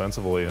do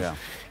defensively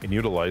and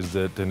utilized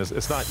it. And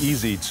it's not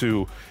easy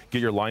to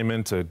get your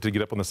linemen to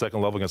get up on the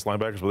second level against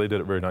linebackers, but they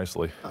did it very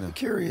nicely. I'm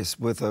curious,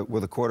 with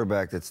a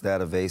quarterback that's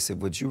that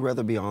evasive, would you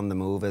rather be on the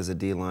move as a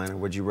D-line, or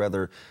would you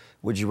rather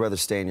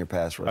stay in your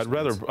pass rush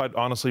lanes? I'd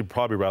honestly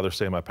probably rather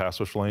stay in my pass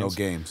rush lanes. No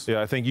games.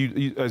 Yeah, I think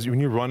when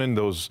you're running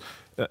those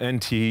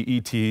NT,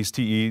 ETs,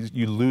 TEs,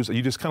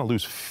 you just kind of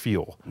lose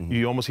feel.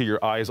 You almost get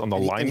your eyes on the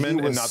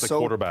lineman and not the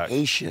quarterback.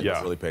 Patient.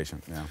 Yeah, really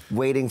patient. Yeah,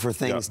 waiting for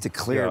things to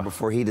clear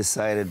before he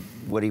decided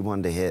what he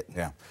wanted to hit.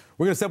 Yeah,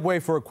 we're going to step away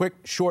for a quick,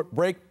 short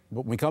break.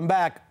 But when we come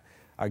back,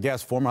 our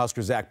guest, former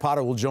Husker Zach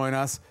Potter, will join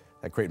us,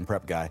 that Creighton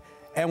Prep guy,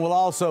 and we'll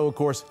also, of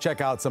course, check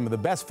out some of the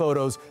best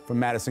photos from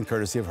Madison,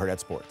 courtesy of Hurrdat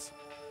Sports.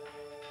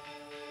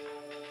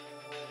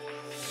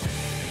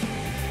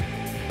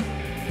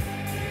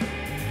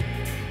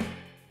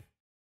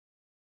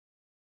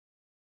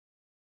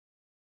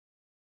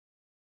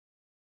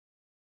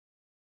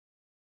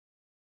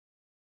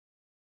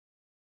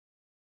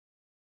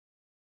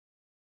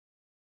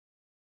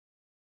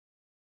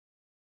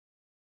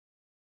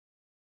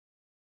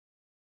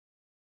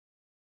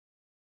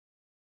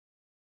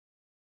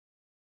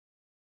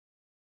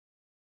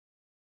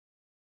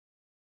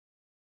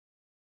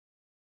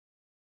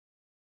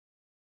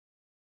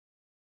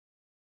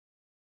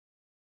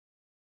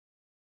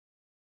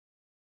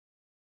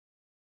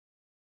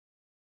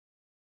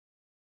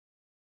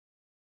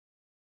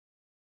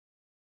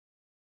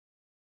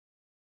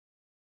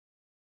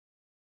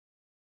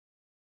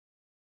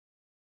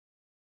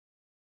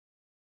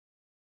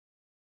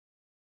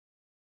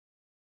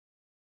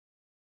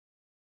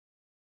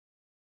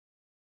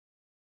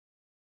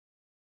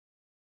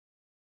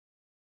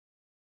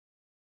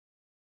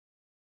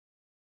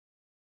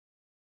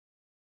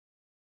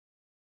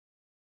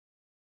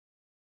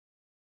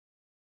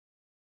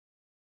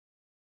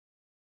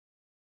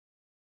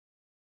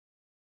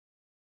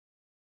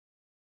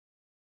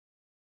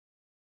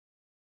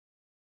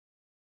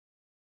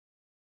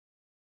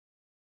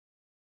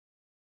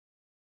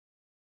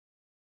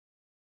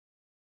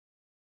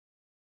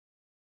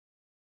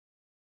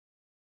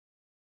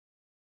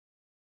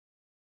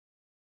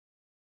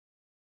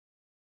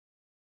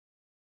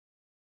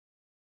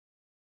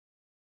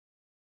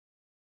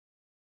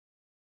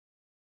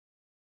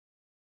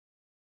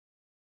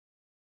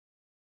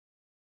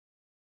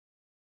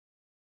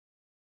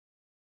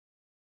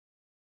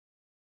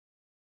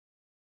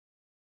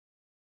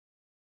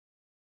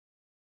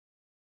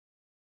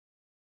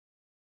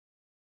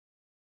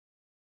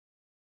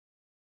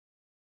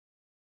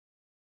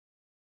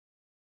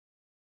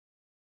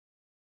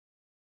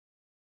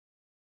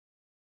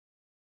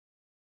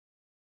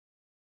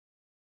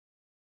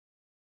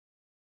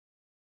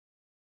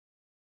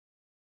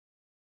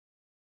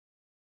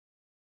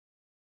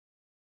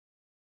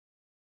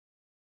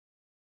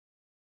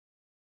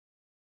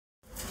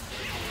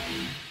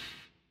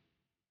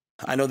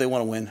 I know they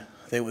want to win.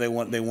 They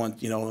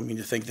want, you know, I mean,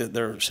 to think that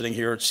they're sitting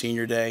here at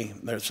senior day.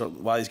 A lot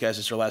of these guys,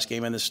 it's their last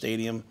game in this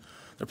stadium.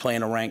 They're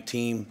playing a ranked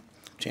team,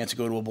 chance to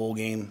go to a bowl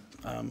game.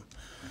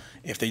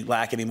 If they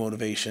lack any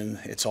motivation,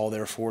 it's all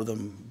there for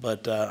them.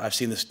 But I've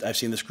seen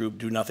this group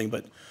do nothing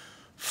but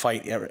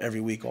fight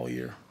every week all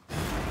year.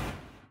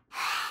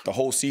 The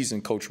whole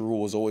season, Coach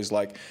Rule was always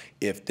like,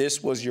 if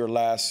this was your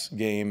last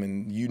game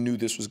and you knew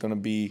this was going to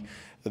be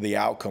the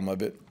outcome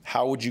of it,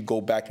 how would you go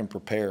back and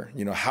prepare?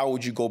 You know, how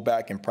would you go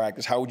back and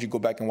practice? How would you go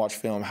back and watch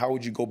film? How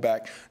would you go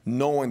back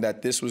knowing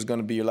that this was going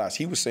to be your last?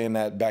 He was saying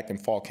that back in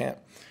fall camp.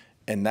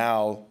 And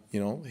now, you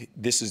know,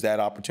 this is that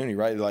opportunity,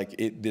 right? Like,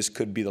 this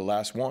could be the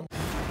last one.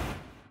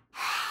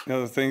 You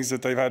know, the things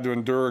that they've had to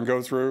endure and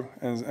go through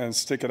and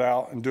stick it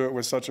out and do it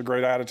with such a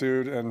great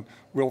attitude and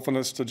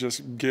willfulness to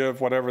just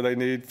give whatever they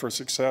need for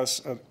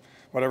success,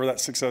 whatever that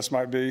success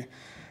might be.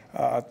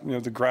 You know,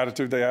 the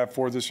gratitude they have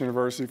for this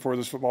university, for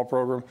this football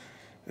program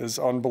is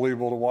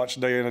unbelievable to watch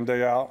day in and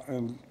day out.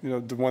 And, you know,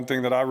 the one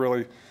thing that I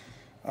really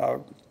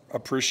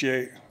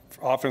appreciate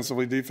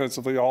offensively,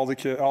 defensively, all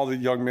the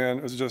young men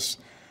is just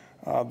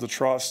the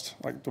trust,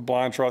 like the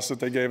blind trust that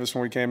they gave us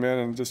when we came in,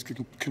 and just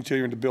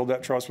continuing to build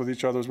that trust with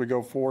each other as we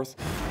go forth.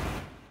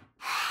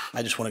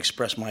 I just want to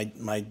express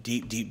my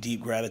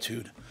deep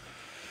gratitude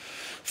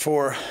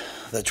for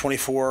the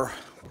 24,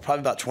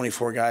 probably about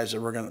 24 guys that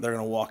they're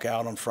gonna walk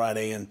out on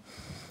Friday, and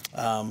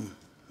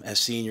as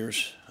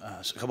seniors,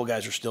 so a couple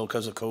guys are still,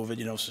 because of COVID,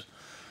 you know,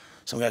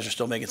 some guys are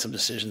still making some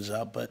decisions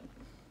up, but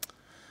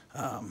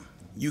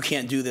you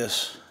can't do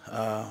this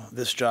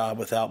job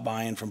without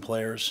buy-in from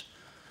players.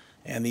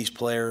 And these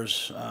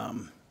players,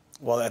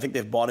 well, I think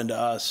they've bought into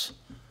us.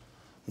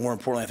 More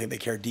importantly, I think they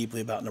care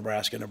deeply about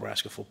Nebraska and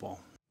Nebraska football.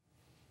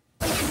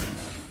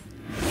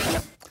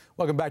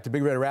 Welcome back to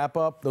Big Red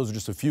Wrap-Up. Those are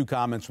just a few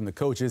comments from the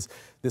coaches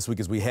this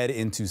week as we head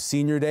into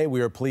Senior Day.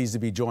 We are pleased to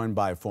be joined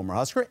by former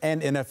Husker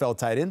and NFL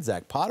tight end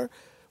Zach Potter.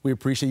 We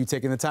appreciate you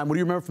taking the time. What do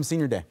you remember from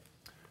Senior Day?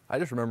 I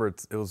just remember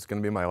it was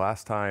going to be my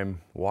last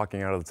time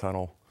walking out of the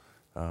tunnel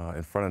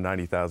in front of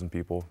 90,000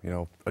 people. You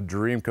know, a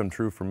dream come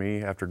true for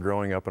me after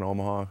growing up in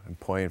Omaha and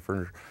playing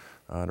for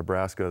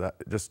Nebraska.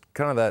 That just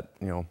kind of that,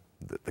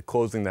 the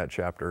closing that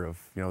chapter of,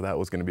 that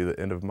was going to be the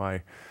end of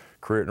my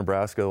career at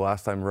Nebraska. The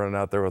last time running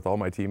out there with all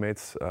my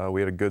teammates,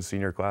 we had a good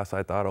senior class.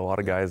 I thought a lot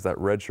of guys that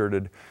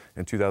redshirted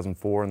in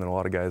 2004, and then a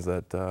lot of guys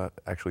that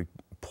actually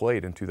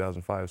played in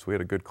 2005. So we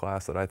had a good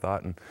class that I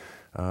thought, and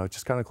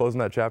just kind of closing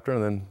that chapter,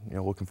 and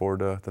then looking forward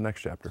to the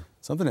next chapter.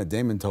 Something that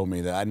Damon told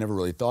me that I never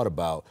really thought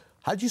about.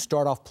 How did you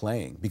start off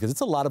playing? Because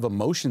it's a lot of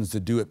emotions to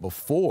do it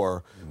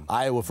before.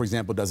 Iowa, for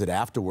example, does it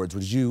afterwards.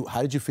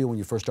 How did you feel when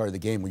you first started the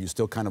game? Were you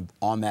still kind of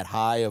on that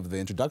high of the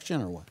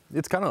introduction, or what?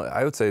 It's kind of,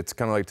 I would say it's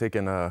kind of like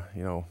taking,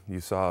 you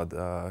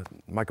saw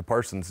Micah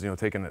Parsons,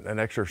 taking an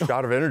extra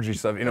shot of energy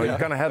stuff. You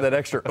kind of had that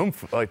extra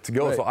oomph to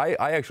go. Right. So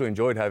I actually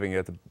enjoyed having it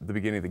at the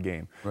beginning of the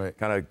game. Right.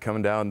 Kind of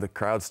coming down, the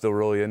crowd's still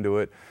really into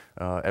it.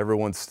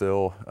 Everyone's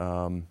still,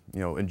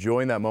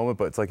 enjoying that moment,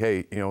 but it's like,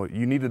 hey,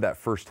 you needed that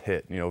first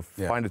hit.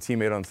 Find a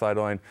teammate on the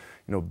sideline,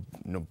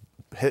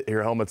 hit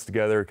your helmets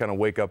together, kind of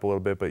wake up a little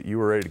bit. But you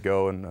were ready to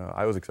go, and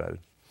I was excited.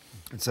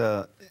 It's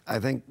I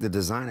think the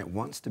design, it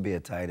wants to be a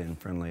tight end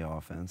friendly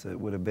offense. It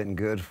would have been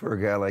good for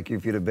a guy like you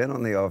if you'd have been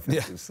on the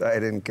offensive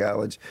side in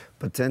college,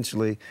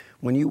 potentially.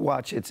 When you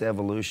watch its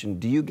evolution,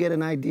 do you get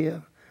an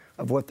idea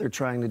of what they're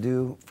trying to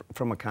do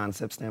from a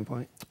concept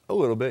standpoint? A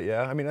little bit,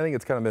 yeah. I mean, I think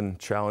it's kind of been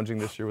challenging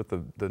this year with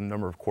the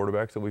number of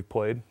quarterbacks that we've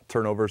played.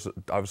 Turnovers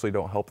obviously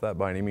don't help that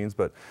by any means,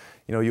 but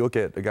you look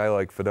at a guy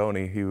like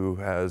Fedoni, who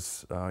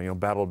has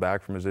battled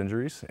back from his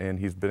injuries, and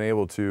he's been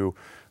able to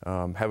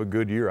have a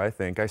good year, I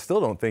think. I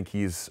still don't think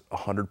he's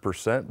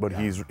 100%, but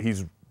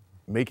he's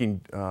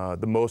making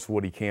the most of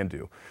what he can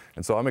do.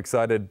 And so I'm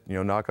excited,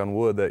 knock on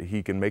wood, that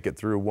he can make it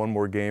through one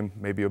more game,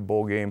 maybe a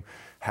bowl game,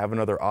 have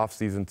another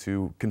offseason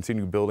to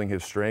continue building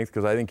his strength,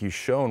 because I think he's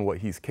shown what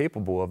he's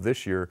capable of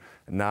this year,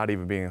 not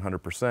even being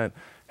 100%.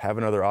 Have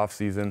another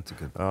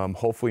offseason,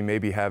 hopefully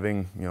maybe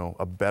having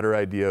a better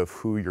idea of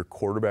who your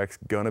quarterback's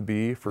going to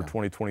be for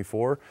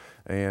 2024.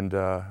 And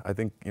I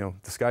think the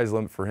sky's the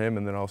limit for him,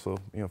 and then also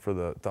for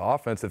the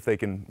offense, if they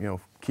can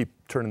keep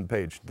turning the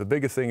page. The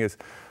biggest thing is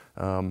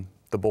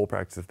the bowl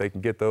practice. If they can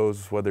get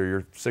those, whether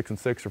you're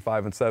 6-6 or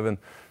 5-7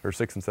 or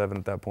 6-7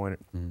 at that point,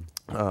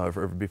 or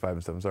it'd be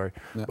 5-7, sorry.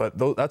 Yeah. But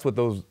that's what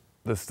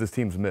this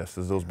team's missed,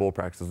 is those bowl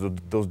practices,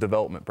 those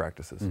development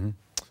practices.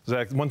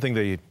 Zach, one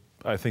thing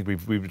I think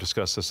we've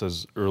discussed this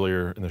as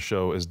earlier in the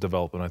show, is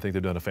development. I think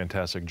they've done a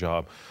fantastic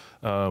job.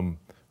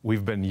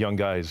 We've been young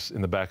guys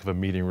in the back of a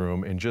meeting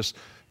room, and just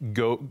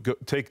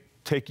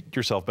take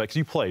yourself back, because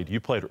you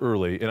played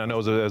early, and I know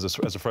as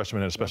a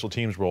freshman in a special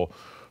teams role,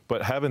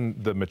 but having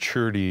the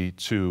maturity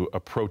to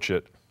approach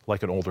it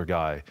like an older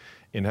guy,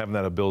 and having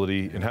that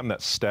ability and having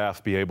that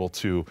staff be able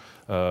to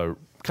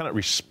kind of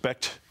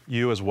respect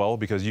you as well,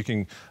 because you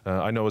can,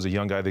 I know as a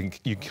young guy,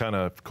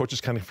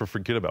 coaches kind of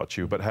forget about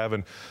you, but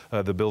having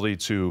the ability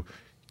to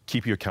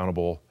keep you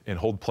accountable and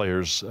hold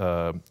players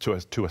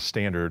to a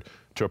standard,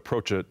 to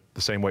approach it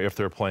the same way if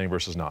they're playing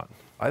versus not.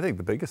 I think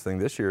the biggest thing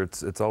this year,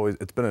 it's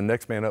been a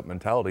next man up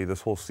mentality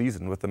this whole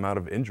season with the amount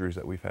of injuries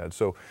that we've had.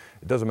 So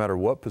it doesn't matter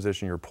what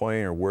position you're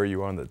playing or where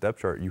you are on the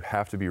depth chart, you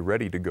have to be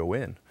ready to go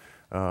in.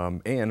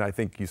 And I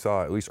think you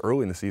saw, at least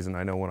early in the season,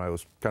 I know when I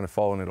was kind of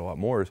following it a lot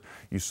more, is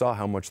you saw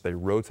how much they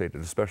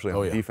rotated, especially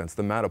on defense,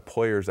 the amount of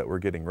players that were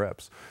getting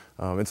reps.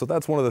 And so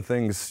that's one of the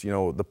things,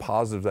 the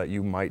positives that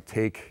you might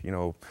take,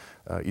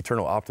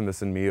 eternal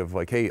optimist in me of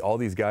like, hey, all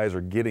these guys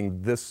are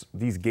getting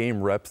these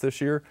game reps this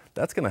year.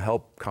 That's going to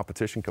help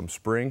competition come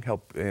spring,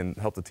 help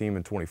the team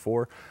in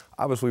 24.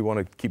 Obviously, we want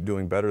to keep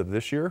doing better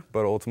this year,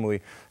 but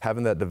ultimately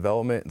having that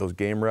development, those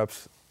game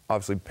reps,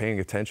 obviously paying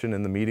attention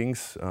in the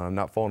meetings,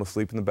 not falling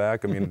asleep in the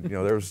back. I mean,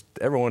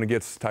 everyone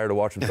gets tired of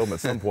watching film at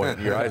some point.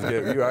 Your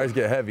eyes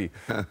get heavy.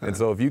 And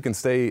so if you can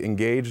stay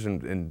engaged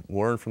and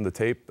learn from the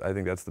tape, I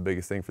think that's the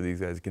biggest thing for these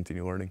guys to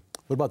continue learning.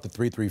 What about the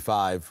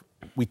 3-3-5?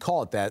 We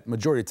call it that.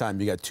 Majority of the time,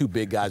 you got two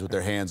big guys with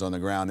their hands on the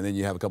ground, and then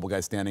you have a couple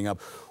guys standing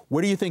up.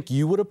 Where do you think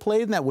you would have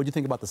played in that? What do you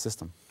think about the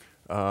system?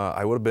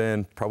 I would have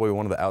been probably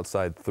one of the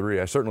outside three.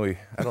 I don't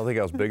think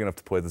I was big enough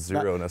to play the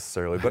zero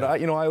necessarily, but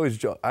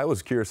I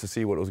was curious to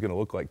see what it was going to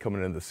look like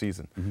coming into the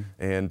season.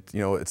 And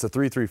it's a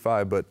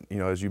 3-3-5, but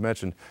as you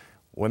mentioned,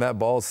 when that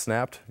ball is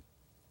snapped,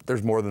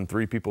 there's more than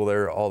three people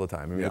there all the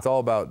time. I mean, it's all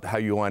about how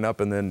you line up,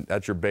 and then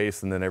at your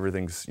base, and then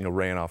everything's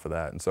ran off of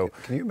that. And so,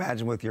 can you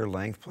imagine with your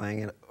length playing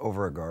it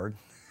over a guard?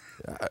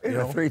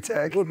 A three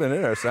tag? It would have been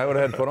interesting. I would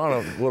have had to put on a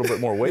little bit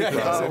more weight.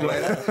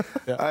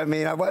 I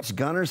mean, I watched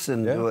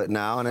Gunnarsson do it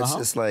now, and it's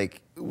just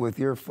like with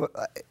your foot.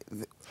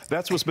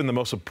 That's what's been the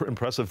most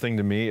impressive thing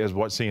to me, is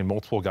seeing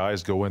multiple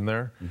guys go in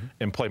there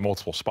and play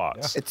multiple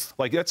spots. It's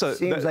like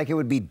seems like it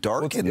would be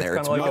dark in there.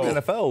 It's kind of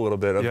like NFL a little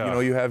bit.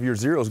 You have your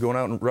zeros going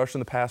out and rushing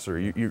the passer.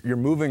 You're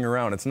moving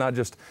around. It's not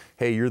just,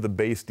 hey, you're the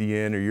base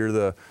DN, or you're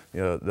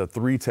the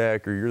three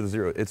tech, or you're the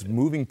zero. It's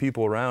moving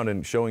people around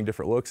and showing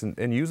different looks,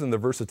 and using the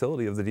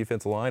versatility of the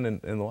defensive line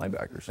and the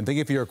linebackers. And think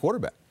if you're a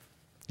quarterback.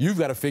 you've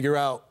got to figure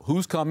out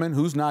who's coming,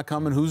 who's not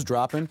coming, who's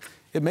dropping.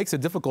 It makes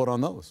it difficult on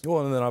those.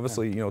 Well, and then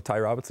obviously, Ty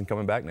Robinson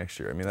coming back next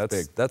year. I mean,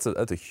 that's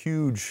a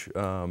huge.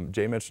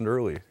 Jay mentioned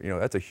earlier.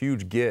 That's a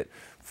huge get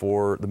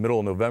for the middle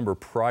of November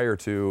prior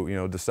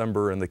to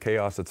December and the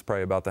chaos that's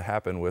probably about to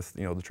happen with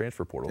the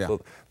transfer portal. Yeah.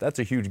 So that's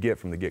a huge get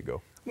from the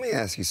get-go. Let me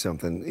ask you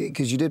something,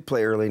 because you did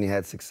play early and you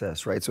had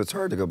success, right? So it's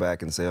hard to go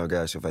back and say, oh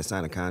gosh, if I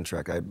sign a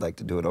contract, I'd like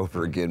to do it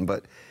over again.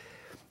 But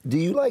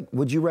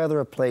would you rather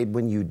have played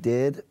when you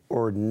did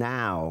or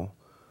now,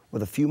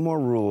 with a few more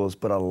rules,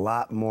 but a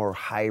lot more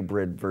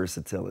hybrid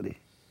versatility?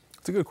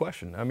 It's a good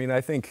question. I mean,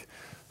 I think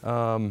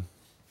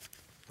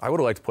I would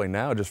have liked to play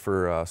now just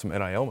for some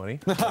NIL money.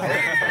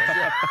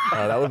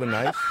 That would have been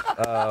nice.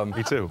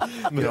 Me too.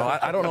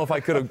 I don't know if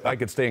I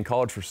could stay in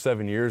college for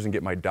 7 years and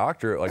get my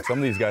doctorate like some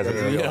of these guys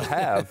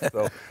have.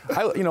 So,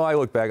 I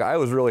look back. I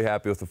was really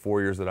happy with the 4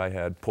 years that I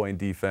had playing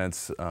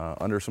defense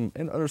under some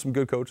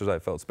good coaches. I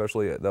felt,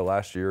 especially the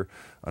last year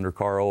under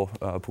Carl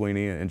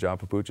Pelini and John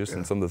Papuchis,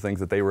 and some of the things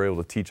that they were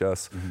able to teach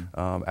us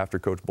after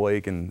Coach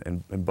Blake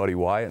and Buddy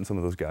Wyatt and some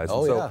of those guys.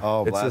 Oh, and so yeah.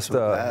 Oh, it's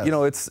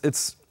just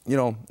it's.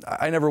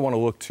 I never want to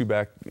look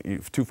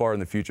too far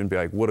in the future and be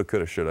like, woulda,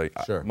 coulda, shoulda.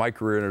 Sure. My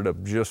career ended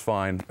up just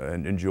fine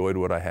and enjoyed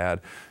what I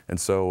had. And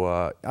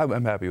so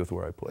I'm happy with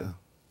where I played. Yeah.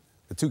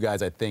 The two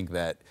guys I think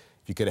that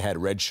if you could have had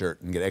red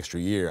shirt and get extra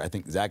year, I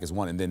think Zach is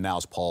one, and then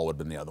now's Paul would have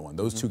been the other one.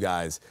 Those two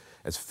guys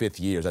as fifth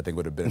years, I think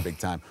would have been a big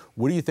time.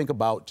 What do you think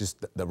about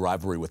just the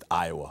rivalry with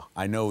Iowa?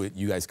 I know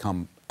you guys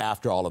come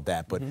after all of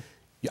that, but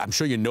I'm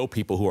sure you know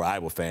people who are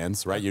Iowa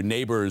fans, right? Your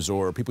neighbors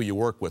or people you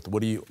work with.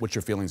 What's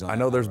your feelings on that? I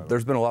know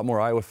there's been a lot more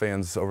Iowa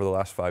fans over the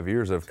last 5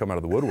 years that have come out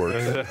of the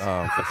woodworks,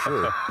 for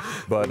sure.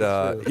 But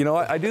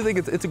I do think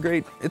it's a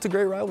great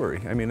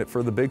rivalry. I mean,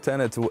 for the Big Ten,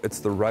 it's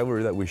the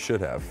rivalry that we should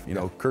have.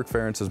 Kirk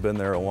Ferentz has been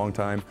there a long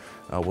time.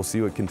 We'll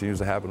see what continues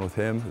to happen with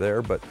him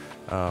there, but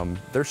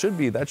that should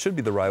be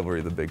the rivalry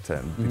of the Big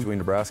Ten between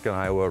Nebraska and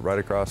Iowa, right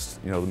across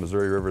the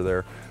Missouri River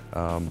there.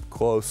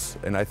 Close,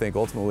 and I think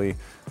ultimately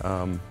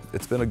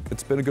it's been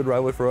a good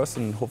rivalry for us,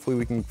 and hopefully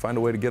we can find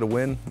a way to get a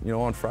win,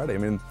 on Friday. I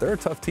mean, they're a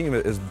tough team.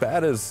 As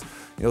bad as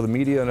the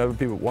media and other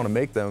people want to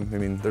make them, I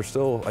mean, they're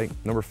still like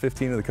number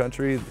 15 in the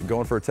country,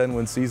 going for a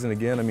 10-win season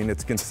again. I mean,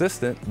 it's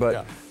consistent,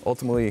 but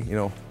ultimately,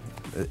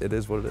 it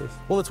is what it is.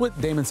 Well, it's what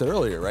Damon said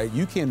earlier, right?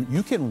 You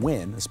can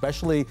win,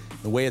 especially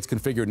the way it's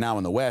configured now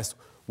in the West,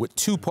 with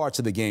two parts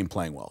of the game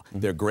playing well.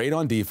 They're great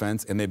on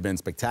defense, and they've been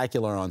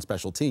spectacular on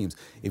special teams.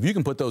 If you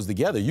can put those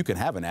together, you can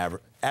have an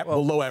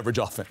below average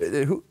offense.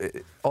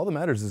 All that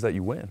matters is that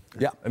you win.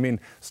 Yeah. I mean,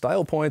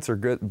 style points are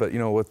good, but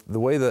with the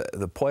way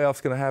the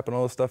playoffs going to happen,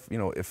 all this stuff,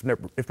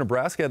 if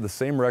Nebraska had the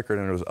same record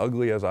and it was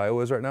ugly as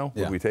Iowa is right now,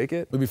 would we take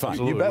it? We'd be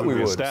fine. You bet we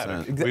would.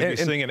 We'd be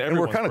singing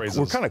everyone's praises.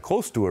 We're kind of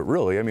close to it,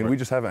 really. I mean, we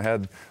just haven't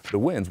had the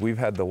wins. We've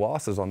had the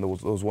losses on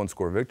those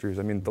one-score victories.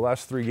 I mean, the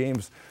last 3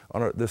 games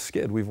on this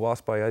skid, we've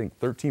lost by, I think,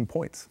 13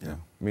 points. Yeah.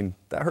 I mean,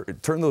 that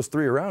hurt. Turn those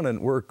 3 around, and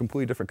we're a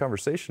completely different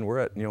conversation. We're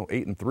at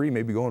 8-3,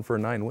 maybe going for a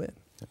 9-win.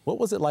 What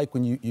was it like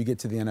when you get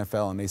to the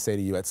NFL and they say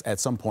to you at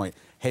some point,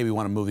 hey, we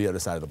want to move the other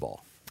side of the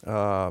ball?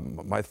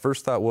 My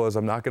first thought was,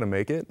 I'm not going to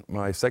make it.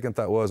 My second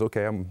thought was,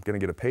 okay, I'm going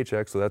to get a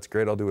paycheck, so that's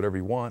great. I'll do whatever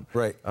you want.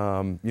 Right.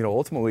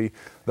 Ultimately,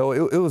 though,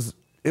 it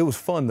was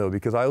fun, though,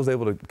 because I was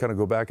able to kind of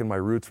go back in my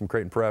roots from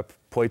Creighton Prep,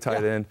 play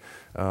tight end,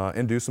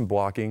 and do some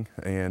blocking.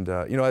 And,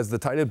 as the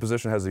tight end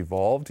position has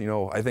evolved,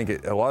 I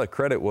think a lot of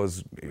credit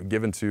was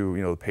given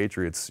to, the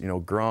Patriots,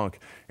 Gronk,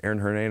 Aaron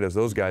Hernandez,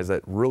 those guys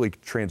that really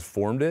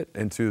transformed it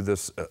into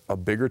a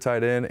bigger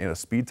tight end and a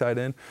speed tight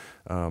end.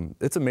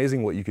 It's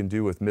amazing what you can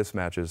do with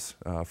mismatches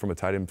from a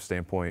tight end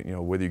standpoint,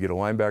 whether you get a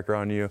linebacker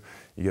on you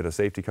get a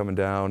safety coming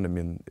down. I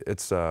mean, it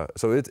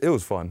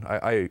was fun.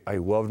 I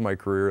loved my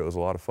career. It was a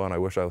lot of fun. I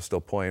wish I was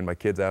still playing. My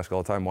kids ask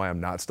all the time why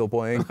I'm not still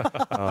playing.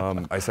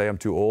 I say I'm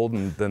too old,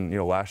 and then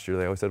last year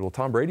they always said, well,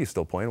 Tom Brady's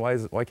still playing.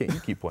 Why can't you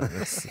keep playing?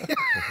 It's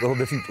a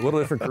little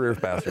different career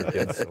path for your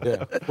kids. So.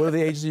 Yeah. What are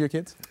the ages of your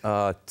kids?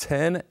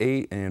 10,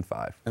 8, and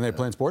 5. And they're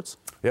playing sports?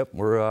 Yep.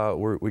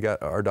 We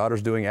got our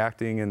daughters doing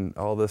acting and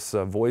all this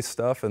voice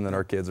stuff, and then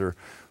our kids are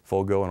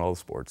full go in all the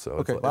sports. So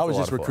okay. I was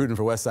just recruiting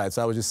for West Side,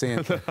 so I was just saying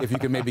if you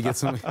could maybe get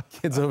some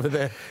kids over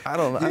there. I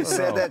don't know. You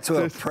said that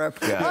to a prep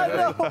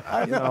guy.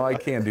 I know. No, I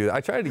can't do that.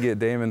 I tried to get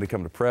Damon to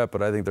come to prep,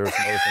 but I think there were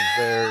some other things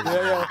there.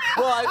 Yeah.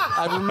 Well,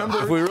 I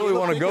remember. If we really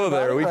want to go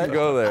there, we can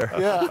go there.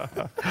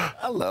 Yeah.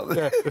 I love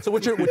it. Yeah. So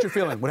what's your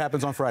feeling? What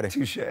happens on Friday?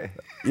 Touche.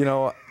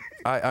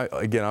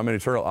 Again, I'm an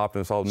eternal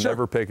optimist. I'll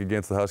never pick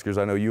against the Huskers.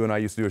 I know you and I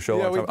used to do a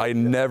show all the time. I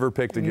never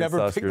picked against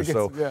the Huskers.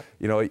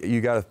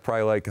 You got to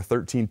probably like a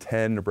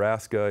 13-10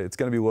 Nebraska. It's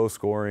going to be low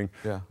scoring.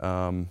 Yeah.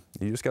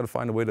 You just got to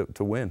find a way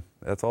to win.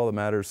 That's all that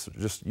matters.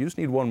 You just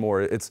need one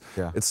more. It's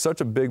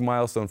such a big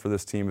milestone for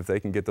this team if they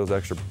can get those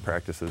extra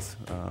practices.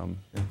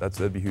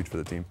 That'd be huge for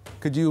the team.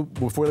 Could you,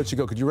 before I let you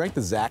go, could you rank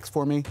the Zachs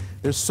for me?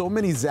 There's so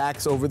many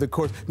Zachs over the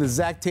course. The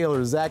Zach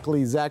Taylor, Zach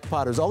Lee, Zach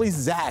Potters, all these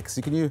Zachs.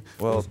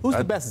 Who's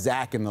the best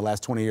Zach in the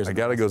last 20 years? I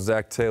got to go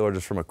Zach Taylor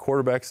just from a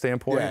quarterback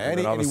standpoint. Yeah,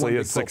 and obviously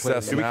it's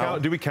success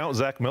do we count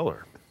Zach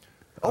Miller?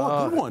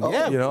 Oh, a good one.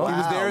 Yeah, you know, he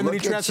was there and then he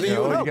look at transferred to you.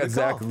 UNL. You got Good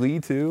Zach call. Lee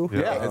too.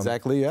 Yeah,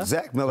 exactly. Yeah.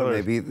 Zach Miller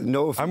may be,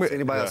 no offense to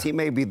anybody else, he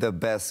may be the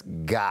best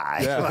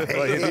guy. Yeah. Like,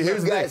 Well,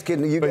 here's you guys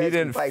can, you but guys he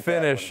didn't can fight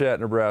finish at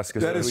Nebraska.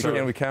 That so is we true.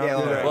 Can we count?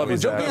 Yeah, him? right. Love you,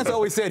 Joe Zach. Vance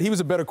always said he was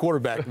a better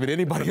quarterback than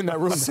anybody in that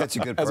room. Such a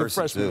good as person, a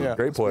freshman. too. Yeah.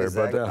 Great player,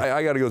 Zach, but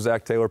I got to go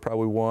Zach Taylor,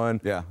 probably one.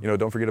 Yeah. You know,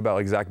 don't forget about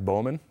like Zach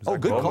Bowman. Oh,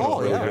 Zach good Bowman call.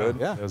 was really Yeah. good.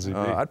 Yeah. As he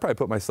I'd probably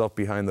put myself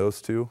behind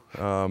those two.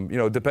 You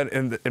know,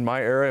 in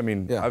my era, I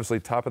mean, Yeah. obviously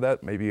top of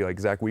that, maybe like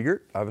Zach Wiegert.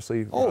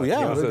 Obviously. Oh, yeah,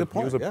 he was really a, good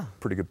point, He was a yeah.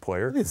 pretty good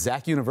player. It's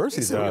Zach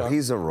University.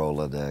 He's a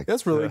Rolodex.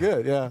 That's really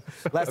good. Yeah.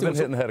 Last I've been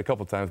hit in the head a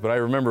couple times, but I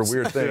remember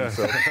weird things.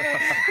 So.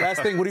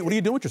 Last thing. What are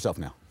you doing with yourself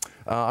now?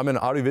 I'm in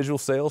audiovisual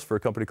sales for a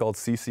company called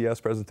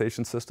CCS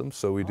Presentation Systems.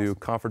 So we do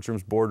conference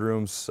rooms,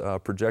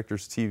 boardrooms,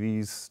 projectors,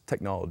 TVs,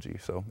 technology.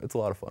 So it's a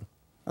lot of fun.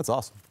 That's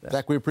awesome.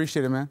 Zach, we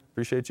appreciate it, man.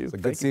 Appreciate you. It's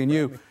good seeing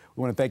you.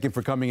 We want to thank him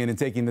for coming in and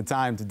taking the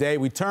time today.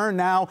 We turn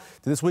now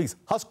to this week's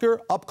Husker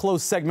Up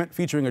Close segment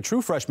featuring a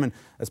true freshman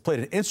that's played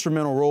an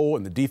instrumental role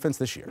in the defense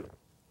this year.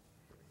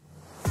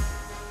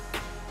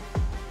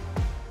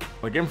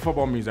 Like, game of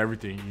football means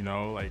everything, you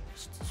know, like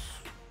it's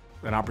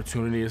an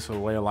opportunity, it's a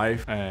way of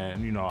life.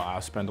 And, you know, I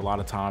spend a lot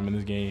of time in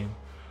this game.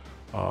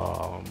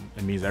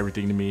 It means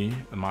everything to me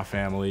and my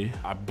family.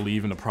 I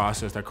believe in the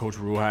process that Coach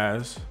Rule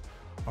has.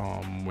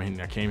 When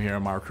I came here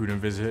on my recruiting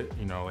visit,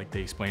 you know, like they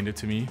explained it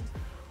to me.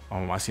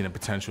 I seen the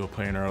potential of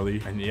playing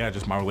early. And yeah,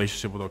 just my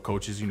relationship with our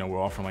coaches, you know, we're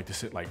all from like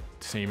the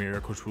same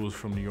area. Coach Rule's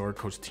from New York,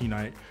 Coach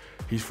T-Knight,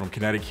 he's from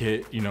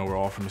Connecticut. You know, we're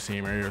all from the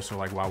same area. So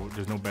like, wow,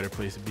 there's no better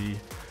place to be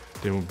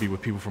than be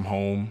with people from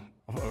home.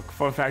 A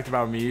fun fact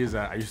about me is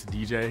that I used to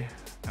DJ,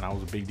 and I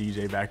was a big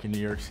DJ back in New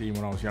York City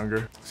when I was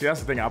younger. See, that's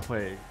the thing, I'll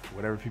play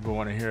whatever people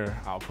want to hear,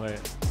 I'll play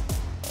it.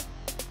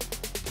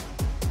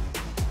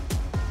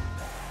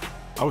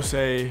 I would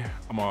say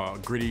I'm a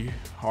gritty,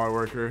 hard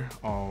worker.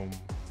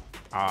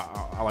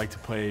 I like to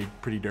play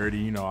pretty dirty,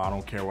 you know, I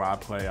don't care where I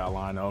play, I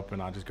line up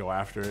and I just go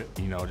after it.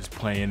 You know, just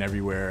playing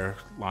everywhere,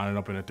 lining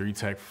up in a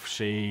 3-tech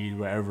shade,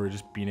 wherever,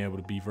 just being able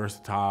to be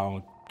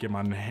versatile,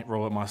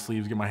 roll up my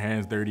sleeves, get my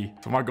hands dirty.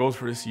 So my goals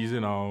for this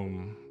season,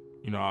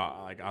 you know,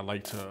 I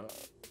like to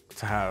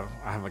have,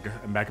 I have like in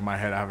the back of my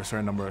head, I have a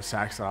certain number of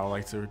sacks that I would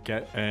like to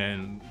get,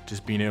 and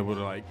just being able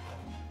to like,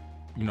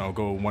 you know,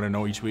 go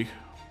 1-0 each week.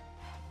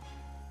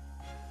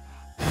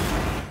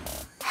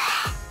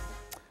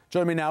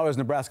 Joining me now is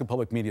Nebraska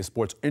Public Media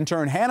Sports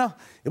intern Hannah.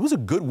 It was a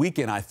good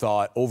weekend, I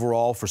thought,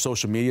 overall for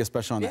social media,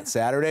 especially on that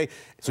Saturday.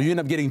 So you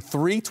ended up getting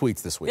 3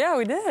 tweets this week. Yeah,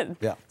 we did.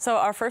 Yeah. So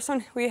our first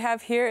one we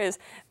have here is,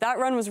 that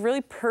run was really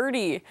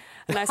purty.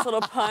 A nice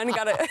little pun,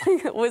 got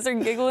a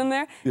wizard giggle in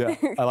there. Yeah,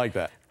 I like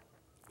that.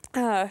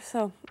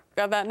 So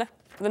got that.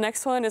 The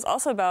next one is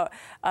also about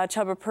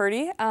Chubba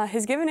Purdy.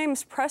 His given name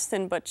is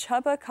Preston, but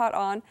Chubba caught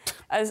on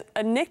as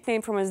a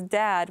nickname from his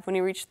dad when he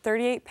reached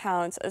 38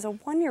 pounds as a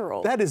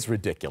 1-year-old. That is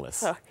ridiculous.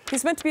 So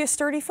he's meant to be a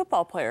sturdy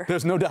football player.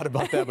 There's no doubt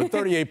about that, but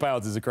 38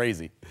 pounds is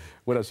crazy.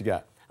 What else you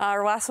got?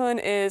 Our last one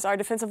is our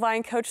defensive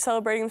line coach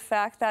celebrating the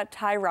fact that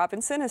Ty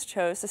Robinson has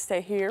chose to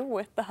stay here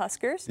with the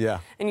Huskers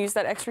and use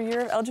that extra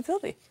year of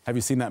eligibility. Have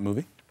you seen that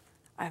movie?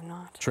 I have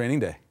not. Training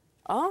Day.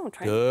 Oh,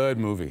 training. Good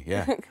movie,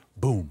 yeah.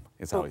 Boom,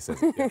 is how he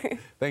says it. Yeah.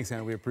 Thanks,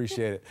 Hannah, we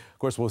appreciate it. Of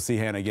course, we'll see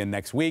Hannah again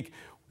next week.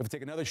 We have to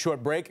take another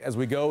short break. As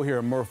we go, here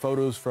are more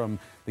photos from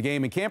the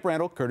game in Camp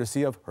Randall,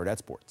 courtesy of Hurrdat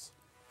Sports.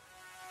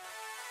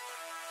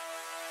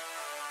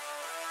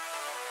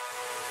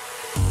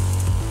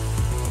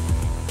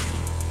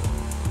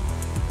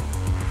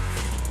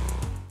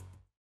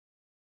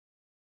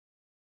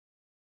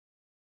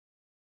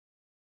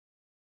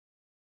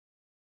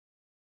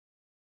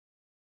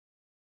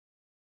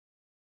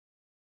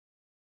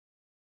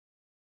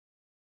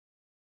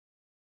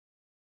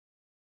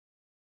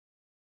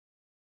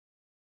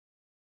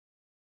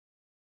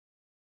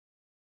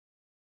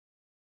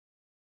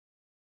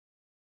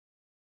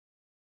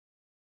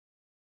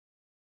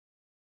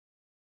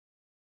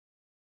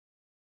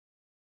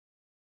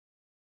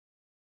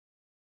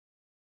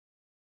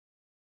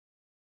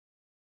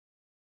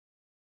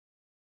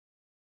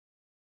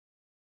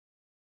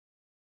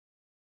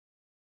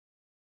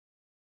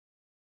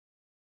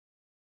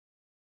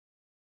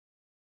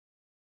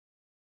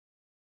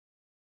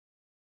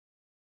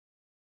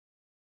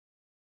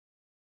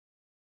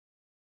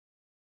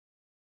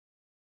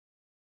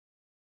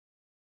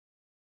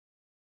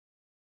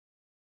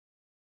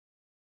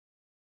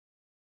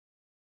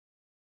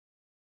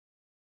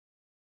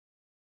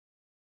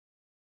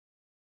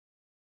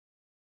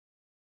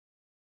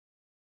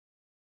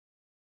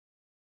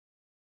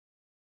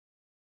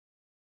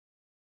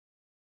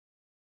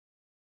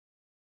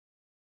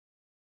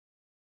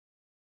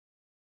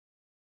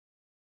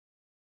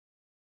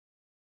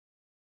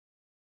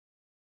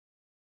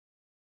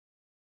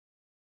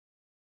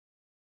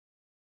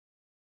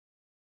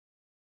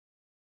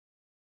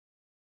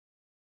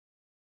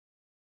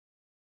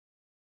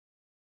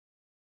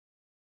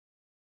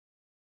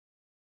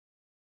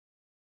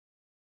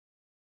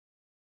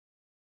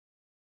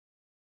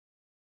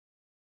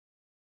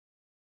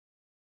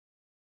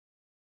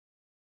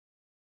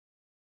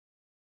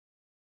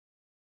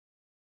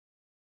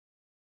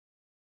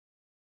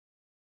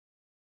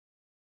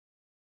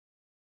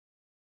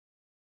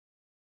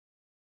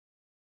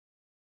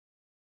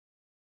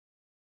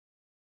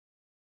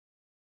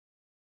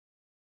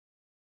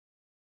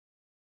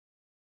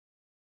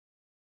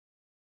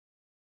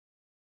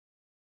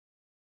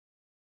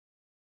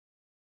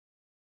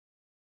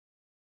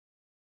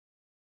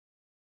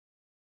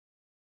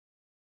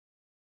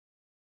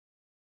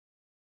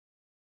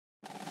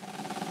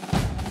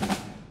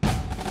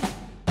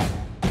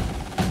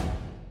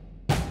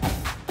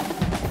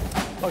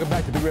 Welcome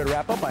back to Big Red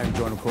Wrap-Up. I am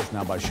joined, of course,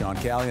 now by Sean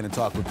Callahan and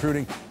Talk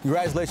Recruiting.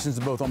 Congratulations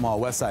to both Omaha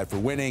West Side for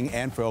winning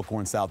and for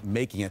Elkhorn South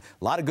making it.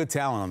 A lot of good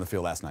talent on the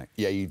field last night.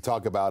 Yeah, you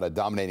talk about a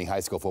dominating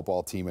high school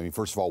football team. I mean,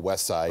 first of all,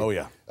 West Side. Oh,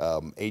 yeah.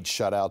 8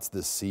 shutouts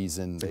this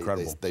season.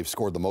 Incredible. They've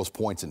scored the most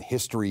points in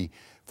history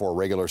for a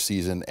regular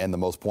season and the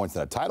most points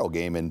in a title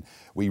game. And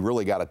we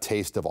really got a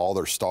taste of all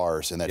their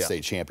stars in that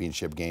state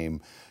championship game.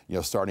 You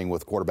know, starting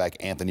with quarterback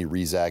Anthony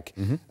Rizak.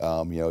 You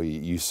know,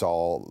 you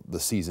saw the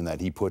season that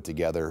he put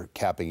together,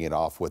 capping it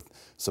off with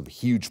some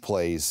huge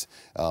plays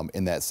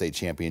in that state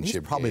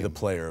championship. He's probably game. the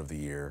player of the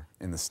year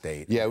in the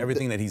state. Yeah,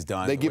 everything that he's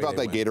done. They give out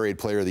that Gatorade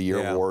Player of the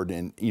Year award,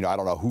 and you know, I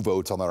don't know who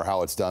votes on that or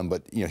how it's done,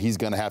 but you know, he's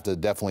going to have to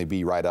definitely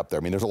be right up there.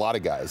 I mean, there's a lot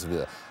of guys,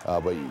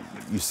 but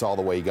you saw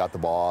the way he got the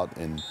ball out,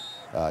 and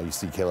you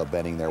see Caleb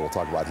Benning there. We'll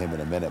talk about him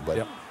in a minute,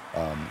 but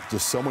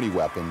just so many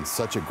weapons,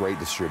 such a great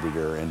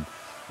distributor, and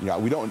you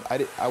know,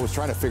 I was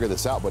trying to figure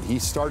this out, but he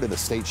started a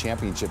state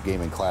championship game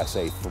in Class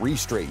A 3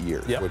 straight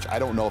years, which I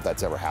don't know if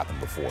that's ever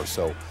happened before.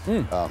 So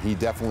he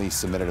definitely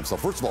cemented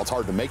himself. First of all, it's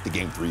hard to make the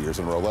game 3 years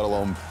in a row, let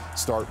alone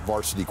start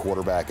varsity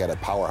quarterback at a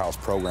powerhouse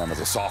program as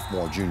a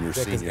sophomore, junior,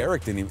 senior.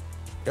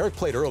 Eric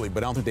played early,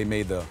 but I don't think they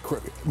made the...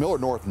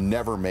 Millard North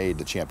never made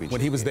the championship.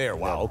 When he was there,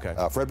 wow, No.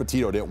 okay. Fred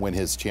Petito didn't win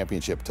his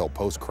championship until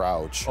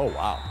post-Crouch. Oh,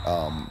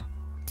 wow.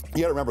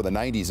 You got to remember the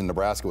 90s in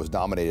Nebraska was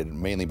dominated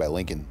mainly by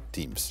Lincoln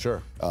teams.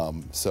 Sure.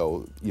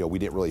 So, you know, we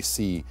didn't really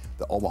see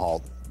the Omaha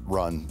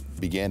run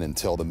begin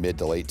until the mid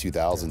to late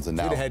 2000s. And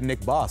now... We'd have had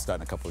Nick Boss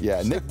starting a couple of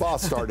years. Yeah, Nick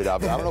Boss started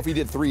out. I don't know if he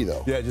did 3,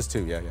 though. Yeah, just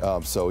 2, yeah.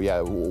 So,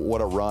 yeah,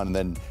 what a run. And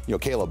then, you know,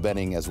 Caleb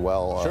Benning as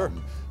well. Sure.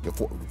 You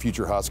know,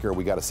 future Husker,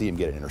 we got to see him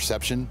get an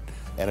interception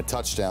and a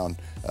touchdown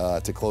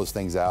to close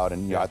things out.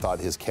 And, you know, I thought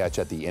his catch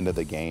at the end of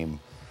the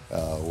game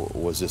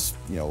was just,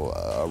 you know,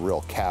 a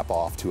real cap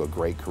off to a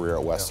great career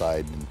at West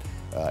Side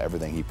and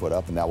everything he put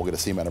up. And now we're going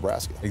to see him at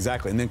Nebraska.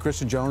 Exactly. And then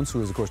Christian Jones,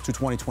 who is, of course,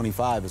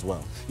 220-25 as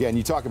well. Yeah, and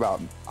you talk about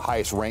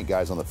highest ranked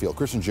guys on the field.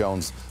 Christian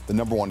Jones, the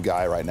 #1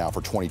 guy right now for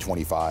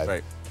 2025.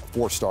 Right.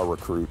 4-star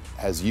recruit,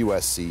 has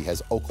USC,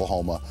 has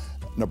Oklahoma,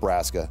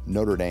 Nebraska,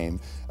 Notre Dame.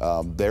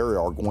 There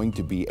are going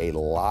to be a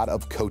lot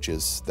of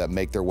coaches that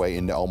make their way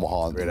into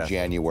Omaha in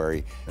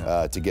January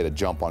to get a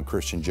jump on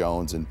Christian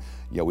Jones. And,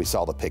 you know, we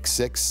saw the pick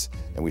 6,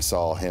 and we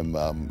saw him,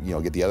 you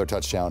know, get the other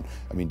touchdown.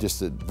 I mean,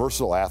 just a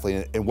versatile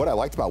athlete. And what I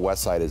liked about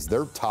Westside is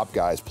their top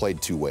guys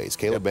played 2 ways.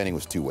 Caleb Benning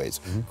was 2 ways.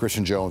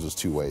 Christian Jones was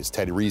 2 ways.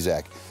 Teddy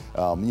Rizak.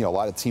 You know, a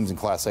lot of teams in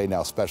Class A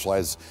now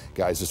specialize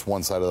guys just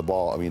one side of the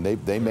ball. I mean,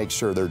 they make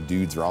sure their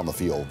dudes are on the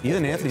field.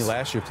 Ethan Anthony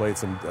last year played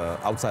some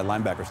outside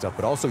linebacker stuff,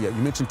 but also, you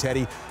mentioned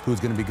Teddy,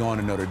 who's going to be going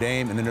to Notre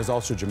Dame, and then there's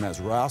also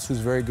Jamez Ross, who's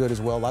very good as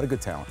well. A lot of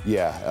good talent.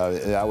 Yeah,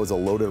 that was a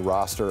loaded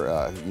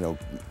roster. You know,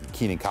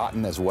 Keenan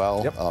Cotton as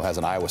well has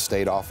an Iowa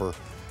State offer.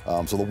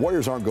 So the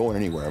Warriors aren't going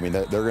anywhere. I mean,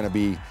 they're going to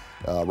be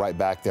right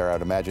back there.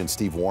 I'd imagine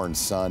Steve Warren's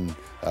son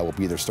will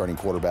be their starting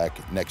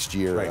quarterback next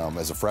year. Right.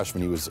 As a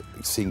freshman, he was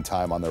seeing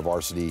time on their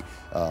varsity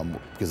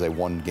because they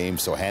won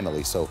games so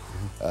handily. So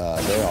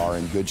they are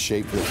in good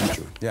shape for the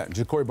future. Yeah,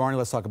 Ja'Cory Barney,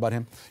 let's talk about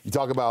him. You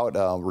talk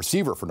about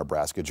receiver for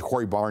Nebraska.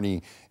 Ja'Cory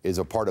Barney is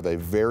a part of a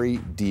very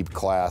deep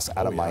class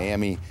out of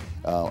Miami,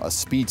 a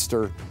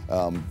speedster.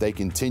 They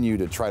continue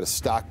to try to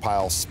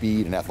stockpile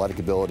speed and athletic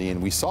ability,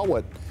 and we saw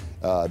what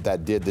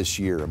that did this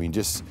year. I mean,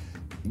 just,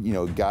 you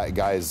know,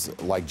 guys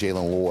like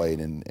Jalen Lloyd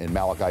and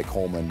Malachi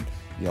Coleman,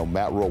 you know,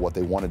 Matt Rule, what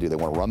they want to do. They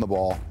want to run the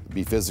ball,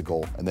 be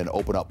physical, and then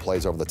open up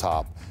plays over the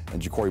top.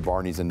 And Ja'Cory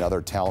Barney's another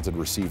talented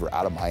receiver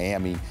out of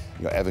Miami.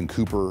 You know, Evan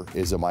Cooper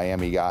is a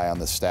Miami guy on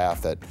the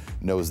staff that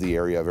knows the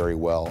area very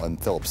well.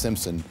 And Philip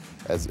Simpson,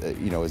 as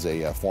you know, is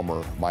a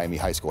former Miami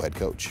high school head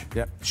coach.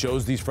 Yeah,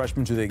 shows these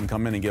freshmen who they can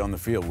come in and get on the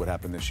field what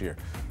happened this year.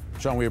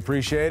 Sean, we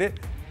appreciate it.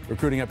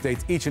 Recruiting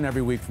updates each and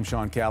every week from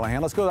Sean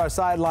Callahan. Let's go to our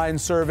sideline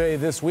survey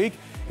this week.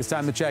 It's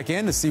time to check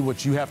in to see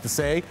what you have to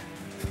say.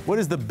 What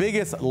is the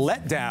biggest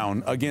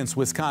letdown against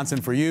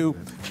Wisconsin for you?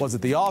 Was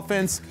it the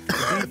offense,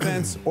 the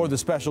defense, or the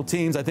special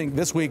teams? I think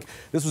this week,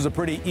 this was a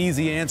pretty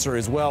easy answer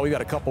as well. We got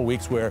a couple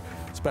weeks where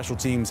special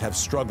teams have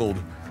struggled.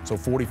 So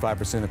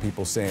 45% of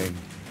people saying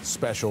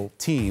special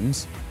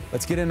teams.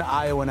 Let's get into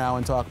Iowa now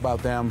and talk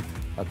about them.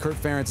 Kurt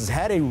Ferentz has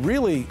had a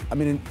really, I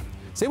mean,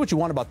 say what you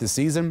want about this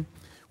season.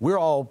 We're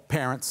all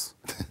parents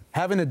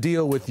having to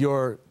deal with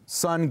your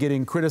son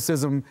getting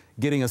criticism,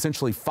 getting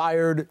essentially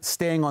fired,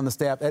 staying on the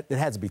staff. It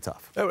has to be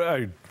tough.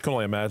 I can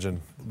only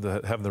imagine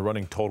having the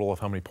running total of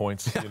how many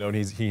points, you know, and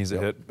he's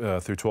hit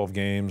through 12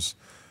 games.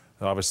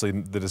 Obviously,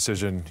 the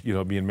decision, you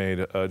know, being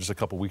made just a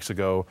couple weeks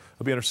ago.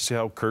 It'll be interesting to see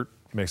how Kurt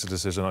makes a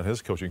decision on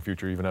his coaching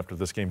future, even after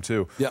this game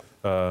too.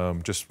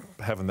 Yep. Just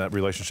having that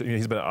relationship. You know,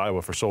 he's been at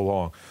Iowa for so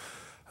long.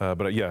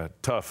 But yeah, a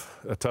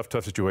tough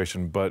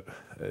situation. But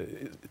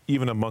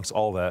even amongst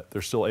all that,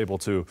 they're still able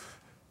to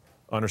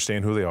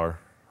understand who they are,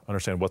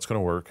 understand what's going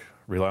to work,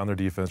 rely on their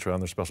defense, rely on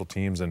their special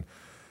teams, and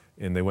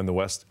they win the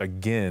West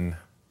again.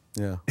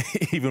 Yeah.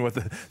 Even with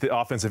the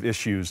offensive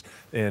issues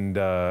and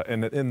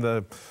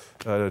the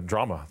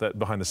drama that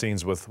behind the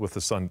scenes with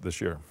the Sun this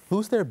year.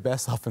 Who's their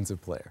best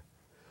offensive player?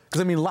 Because,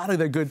 I mean, a lot of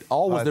their good,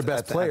 was their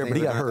best player, but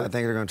he got hurt. I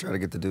think they're going to try to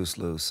get the deuce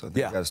loose. I think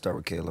you got to start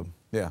with Caleb.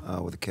 Yeah.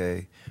 With a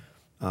K.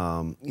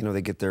 You know,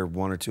 they get their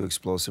 1 or 2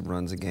 explosive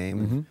runs a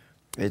game.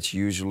 It's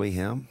usually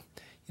him.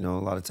 You know, a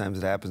lot of times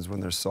it happens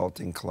when they're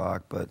salting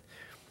clock, but,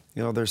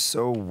 you know, they're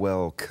so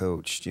well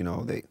coached. You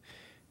know,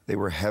 they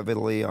were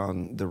heavily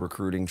on the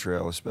recruiting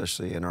trail,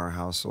 especially in our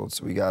household.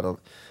 So we got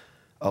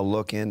a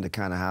look into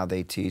kind of how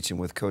they teach. And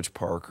with Coach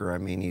Parker, I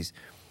mean, he's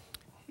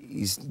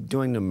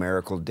doing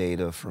numerical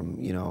data from,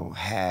 you know,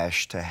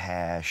 hash to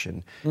hash,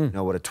 and you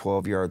know what a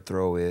 12-yard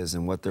throw is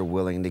and what they're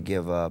willing to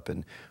give up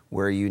and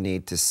where you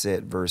need to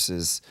sit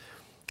versus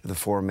the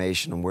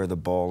formation and where the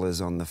ball is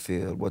on the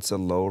field. What's a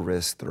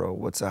low-risk throw?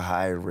 What's a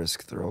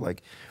high-risk throw?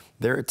 Like,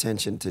 their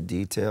attention to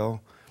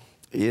detail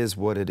is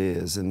what it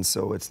is. And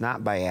so it's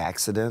not by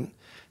accident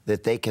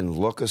that they can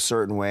look a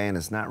certain way and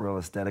it's not real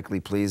aesthetically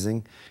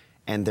pleasing,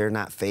 and they're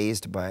not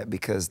fazed by it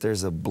because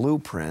there's a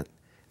blueprint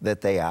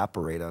that they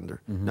operate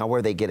under. Now,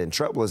 where they get in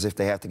trouble is if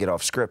they have to get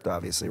off script,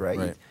 obviously,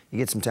 right? You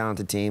get some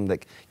talented team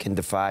that can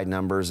defy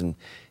numbers and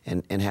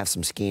have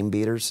some scheme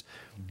beaters,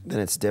 then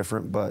it's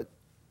different. But,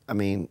 I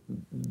mean,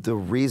 the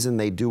reason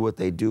they do what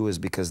they do is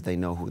because they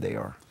know who they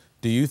are.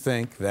 Do you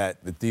think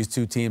that these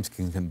two teams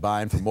can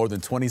combine for more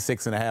than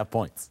 26.5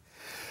 points?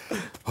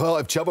 Well,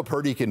 if Chuba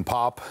Purdy can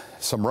pop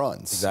some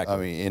runs, I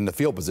mean, in the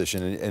field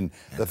position, and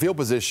the field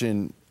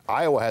position,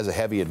 Iowa has a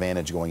heavy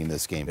advantage going in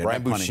this game.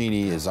 Brian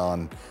Buschini is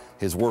on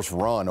his worst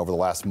run over the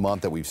last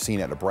month that we've seen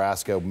at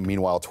Nebraska.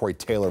 Meanwhile, Tory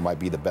Taylor might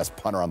be the best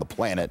punter on the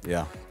planet.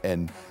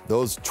 And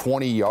those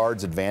 20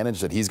 yards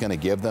advantage that he's going to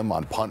give them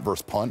on punt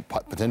versus punt,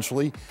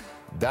 potentially,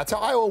 that's how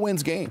Iowa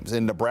wins games.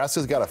 And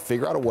Nebraska's got to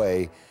figure out a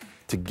way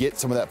to get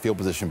some of that field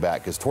position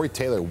back, because Tory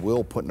Taylor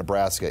will put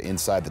Nebraska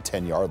inside the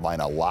 10-yard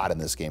line a lot in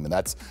this game, and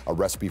that's a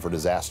recipe for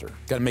disaster.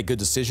 Got to make good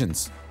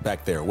decisions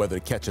back there, whether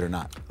to catch it or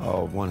not.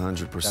 Oh,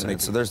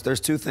 100%. So there's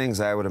 2 things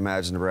I would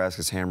imagine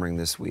Nebraska's hammering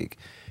this week.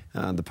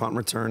 The punt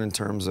return in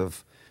terms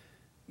of,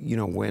 you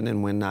know, when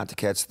and when not to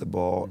catch the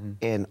ball,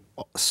 and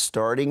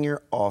starting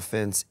your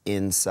offense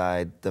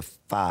inside the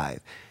 5.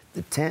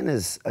 The 10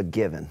 is a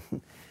given.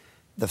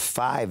 The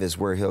 5 is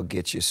where he'll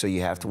get you. So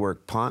you have to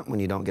work punt when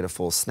you don't get a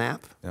full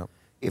snap.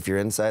 If you're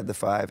inside the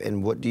 5,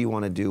 and what do you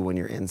want to do when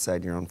you're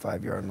inside your own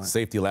 5-yard line?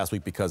 Safety last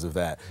week because of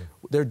that.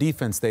 Their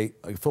defense,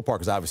 Phil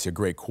Parker's obviously a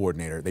great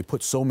coordinator. They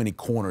put so many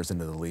corners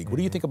into the league. What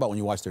do you think about when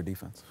you watch their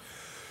defense?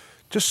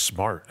 Just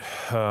smart.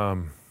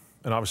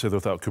 And obviously,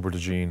 without Cooper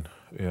DeJean,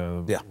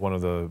 one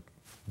of the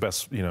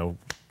best, you know,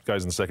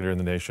 guys in the secondary in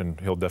the nation,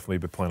 he'll definitely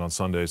be playing on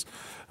Sundays.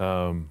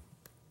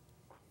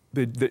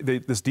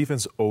 This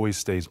defense always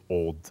stays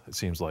old. It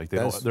seems like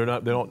they're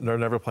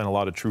never playing a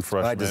lot of true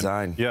freshmen. By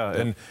design. Yeah.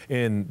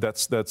 And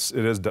it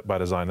is by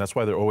design. That's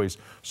why they're always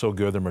so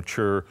good. They're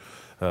mature.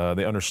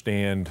 They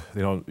understand.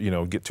 They don't, you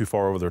know, get too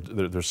far over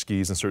their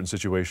skis in certain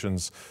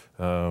situations.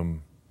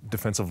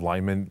 Defensive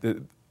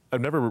linemen. I've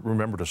never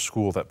remembered a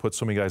school that put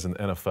so many guys in the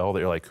NFL that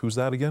you're like, who's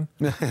that again?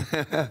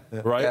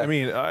 Right? I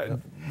mean,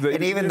 and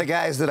even the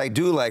guys that I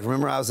do like,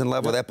 remember I was in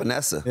love with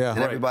Epinesa.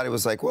 And everybody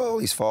was like, well,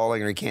 he's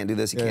falling, or he can't do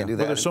this, he can't do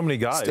that. But there's so many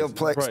guys. Still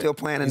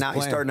playing, and now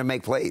he's starting to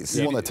make plays.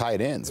 He's one of the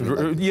tight ends. I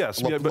mean,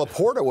 yes.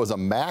 Laporta was a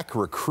MAC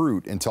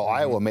recruit until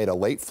Iowa made a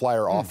late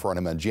flyer offer on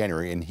him in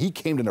January, and he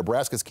came to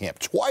Nebraska's camp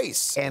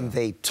twice. And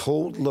they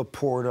told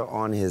Laporta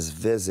on his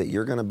visit,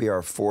 you're going to be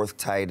our 4th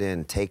tight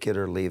end, take it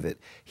or leave it.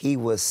 He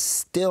was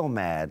still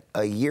mad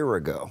a year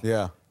ago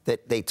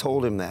that they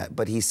told him that,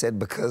 but he said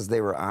because they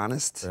were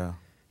honest,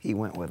 he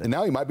went with it. And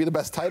now he might be the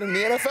best tight end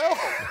in the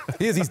NFL.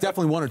 He is. He's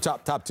definitely one or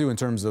top 2 in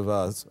terms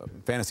of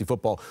fantasy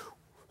football.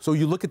 So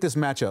you look at this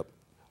matchup.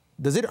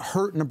 Does it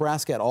hurt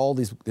Nebraska at all,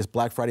 this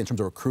Black Friday, in terms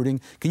of recruiting?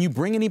 Can you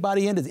bring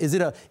anybody in? Is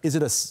it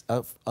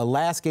a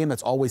last game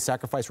that's always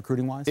sacrificed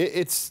recruiting-wise?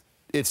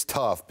 It's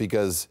tough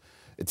because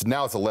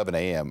now it's 11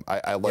 a.m.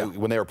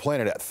 When they were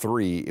playing it at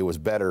 3, it was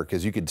better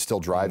because you could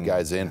still drive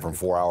guys in from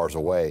 4 hours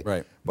away.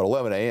 But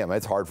 11 a.m.,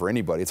 it's hard for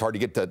anybody. It's hard to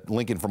get to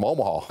Lincoln from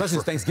Omaha.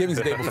 Especially Thanksgiving's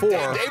the day before.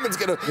 David's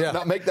going to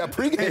not make that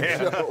pregame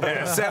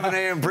show. 7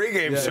 a.m.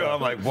 pregame show.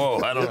 I'm like, whoa,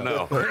 I don't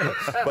know.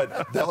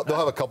 But they'll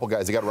have a couple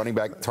guys. They got a running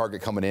back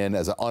target coming in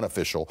as an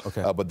unofficial.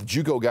 But the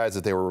JUCO guys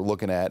that they were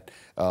looking at,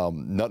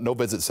 no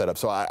visit set up.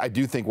 So I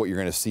do think what you're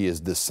going to see is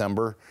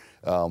December.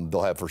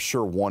 They'll have for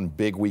sure 1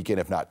 big weekend,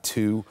 if not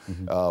 2,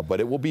 but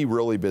it will be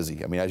really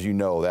busy. I mean, as you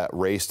know, that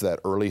race to that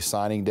early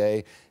signing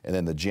day and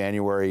then the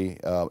January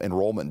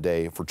enrollment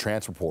day for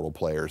transfer portal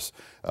players,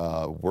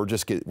 we're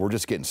just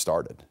getting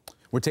started.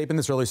 We're taping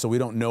this early, so we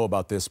don't know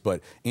about this,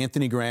 but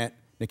Anthony Grant,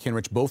 Nick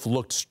Henrich both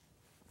looked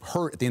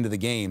hurt at the end of the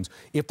games.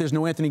 If there's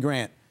no Anthony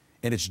Grant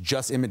and it's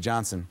just Emmett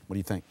Johnson, what do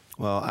you think?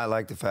 Well, I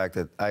like the fact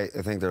that I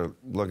think they're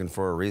looking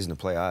for a reason to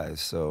play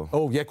Ives. So.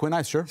 Oh, yeah, Quinn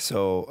Ives, sure.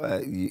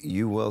 So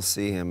you will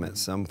see him at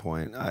some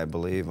point, I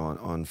believe,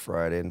 on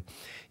Friday. And,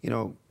 you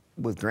know,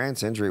 with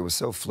Grant's injury, it was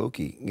so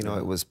fluky. You know,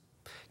 it was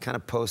kind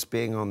of post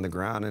being on the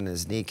ground, and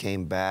his knee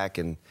came back,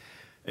 and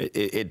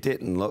it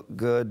didn't look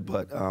good.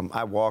 But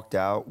I walked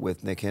out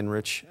with Nick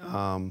Henrich,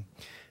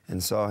 and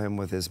and saw him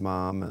with his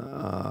mom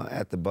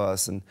at the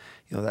bus, and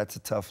that's a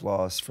tough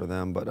loss for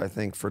them. But I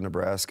think for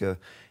Nebraska,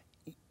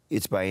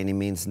 it's by any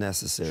means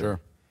necessary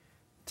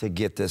to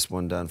get this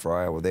one done for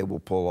Iowa. They will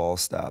pull all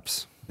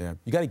stops. Yeah,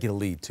 you got to get a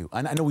lead, too.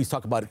 I know we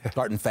talk about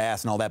starting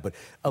fast and all that, but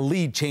a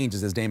lead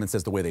changes, as Damon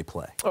says, the way they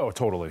play. Oh,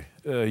 totally.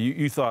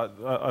 You thought,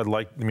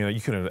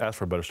 you couldn't have asked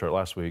for a better start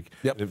last week.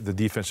 Yep. The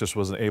defense just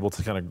wasn't able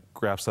to kind of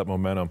grasp that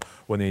momentum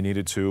when they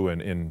needed to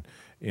and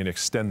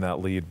extend that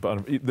lead.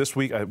 But this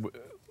week,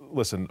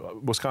 listen,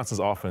 Wisconsin's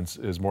offense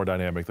is more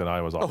dynamic than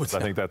Iowa's offense. I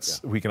think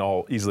we can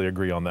all easily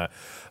agree on that.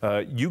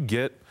 You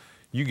get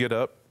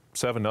up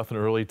 7-0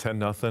 early,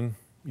 10-0.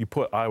 You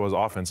put Iowa's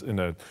offense in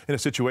a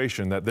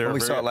situation that they're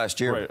saw it last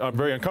year. Right,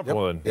 very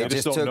uncomfortable in. They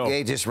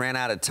just ran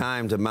out of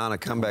time to mount a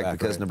comeback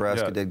because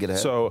Nebraska did get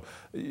ahead. So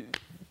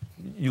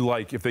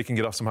if they can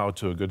get off somehow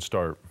to a good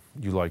start,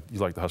 you like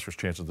the Huskers'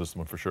 chances of this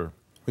one for sure.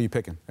 Who are you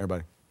picking,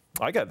 everybody?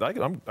 I got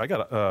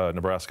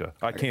Nebraska.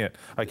 I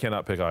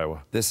cannot pick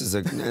Iowa. This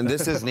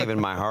isn't even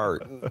my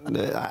heart.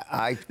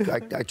 I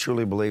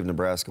truly believe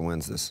Nebraska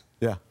wins this.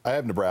 Yeah, I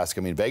have Nebraska.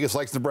 I mean, Vegas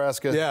likes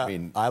Nebraska. Yeah, I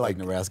mean, I like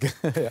Nebraska.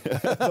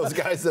 Those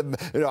guys,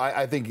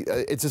 I think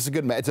it's just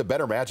it's a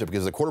better matchup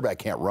because the quarterback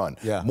can't run.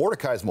 Yeah.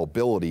 Mordecai's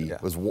mobility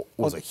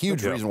was a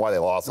huge reason why they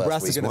lost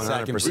last week.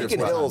 Deacon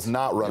Hill's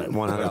not running.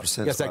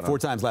 100%. Got sacked 4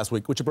 times last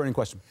week. What's your burning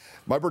question?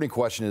 My burning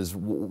question is,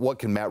 what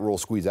can Matt Rule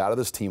squeeze out of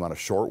this team on a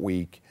short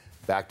week,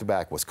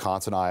 back-to-back,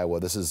 Wisconsin, Iowa?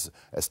 This is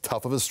as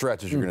tough of a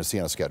stretch as you're going to see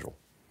on a schedule.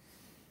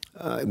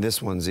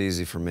 This one's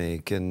easy for me.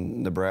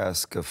 Can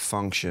Nebraska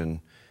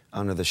function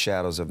under the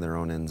shadows of their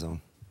own end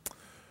zone?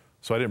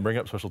 So I didn't bring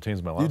up special teams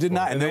in my last You did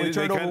not, one. and they only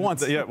turned over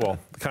once. Yeah, well,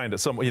 kind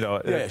of.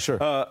 Yeah,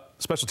 sure.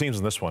 Special teams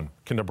in this one.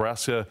 Can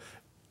Nebraska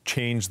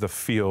change the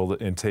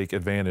field and take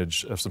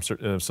advantage of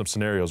some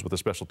scenarios with the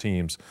special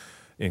teams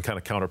and kind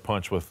of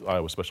counterpunch with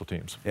Iowa special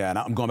teams? Yeah, and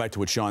I'm going back to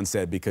what Sean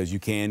said, because you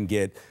can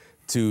get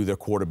to their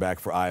quarterback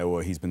for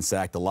Iowa. He's been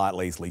sacked a lot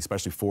lately,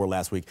 especially 4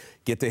 last week.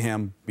 Get to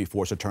him, be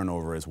forced a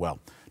turnover as well.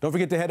 Don't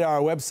forget to head to our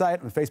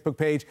website and Facebook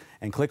page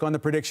and click on the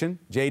prediction.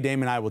 Jay,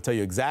 Damon, and I will tell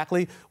you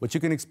exactly what you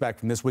can expect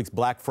from this week's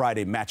Black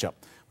Friday matchup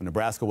when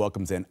Nebraska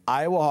welcomes in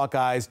Iowa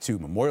Hawkeyes to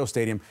Memorial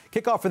Stadium.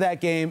 Kickoff for that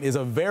game is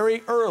a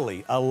very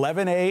early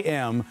 11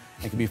 a.m.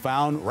 and can be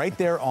found right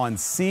there on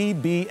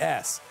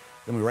CBS.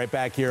 Then we'll be right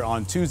back here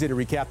on Tuesday to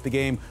recap the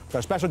game with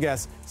our special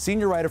guest,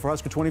 senior writer for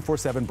Husker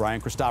 24/7,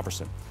 Brian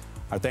Christopherson.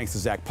 Our thanks to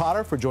Zach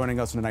Potter for joining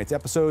us on tonight's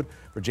episode.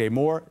 For Jay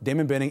Moore,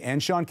 Damon Benning,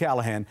 and Sean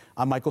Callahan,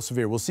 I'm Michael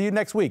Severe. We'll see you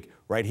next week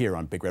right here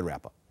on Big Red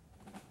Wrap-Up.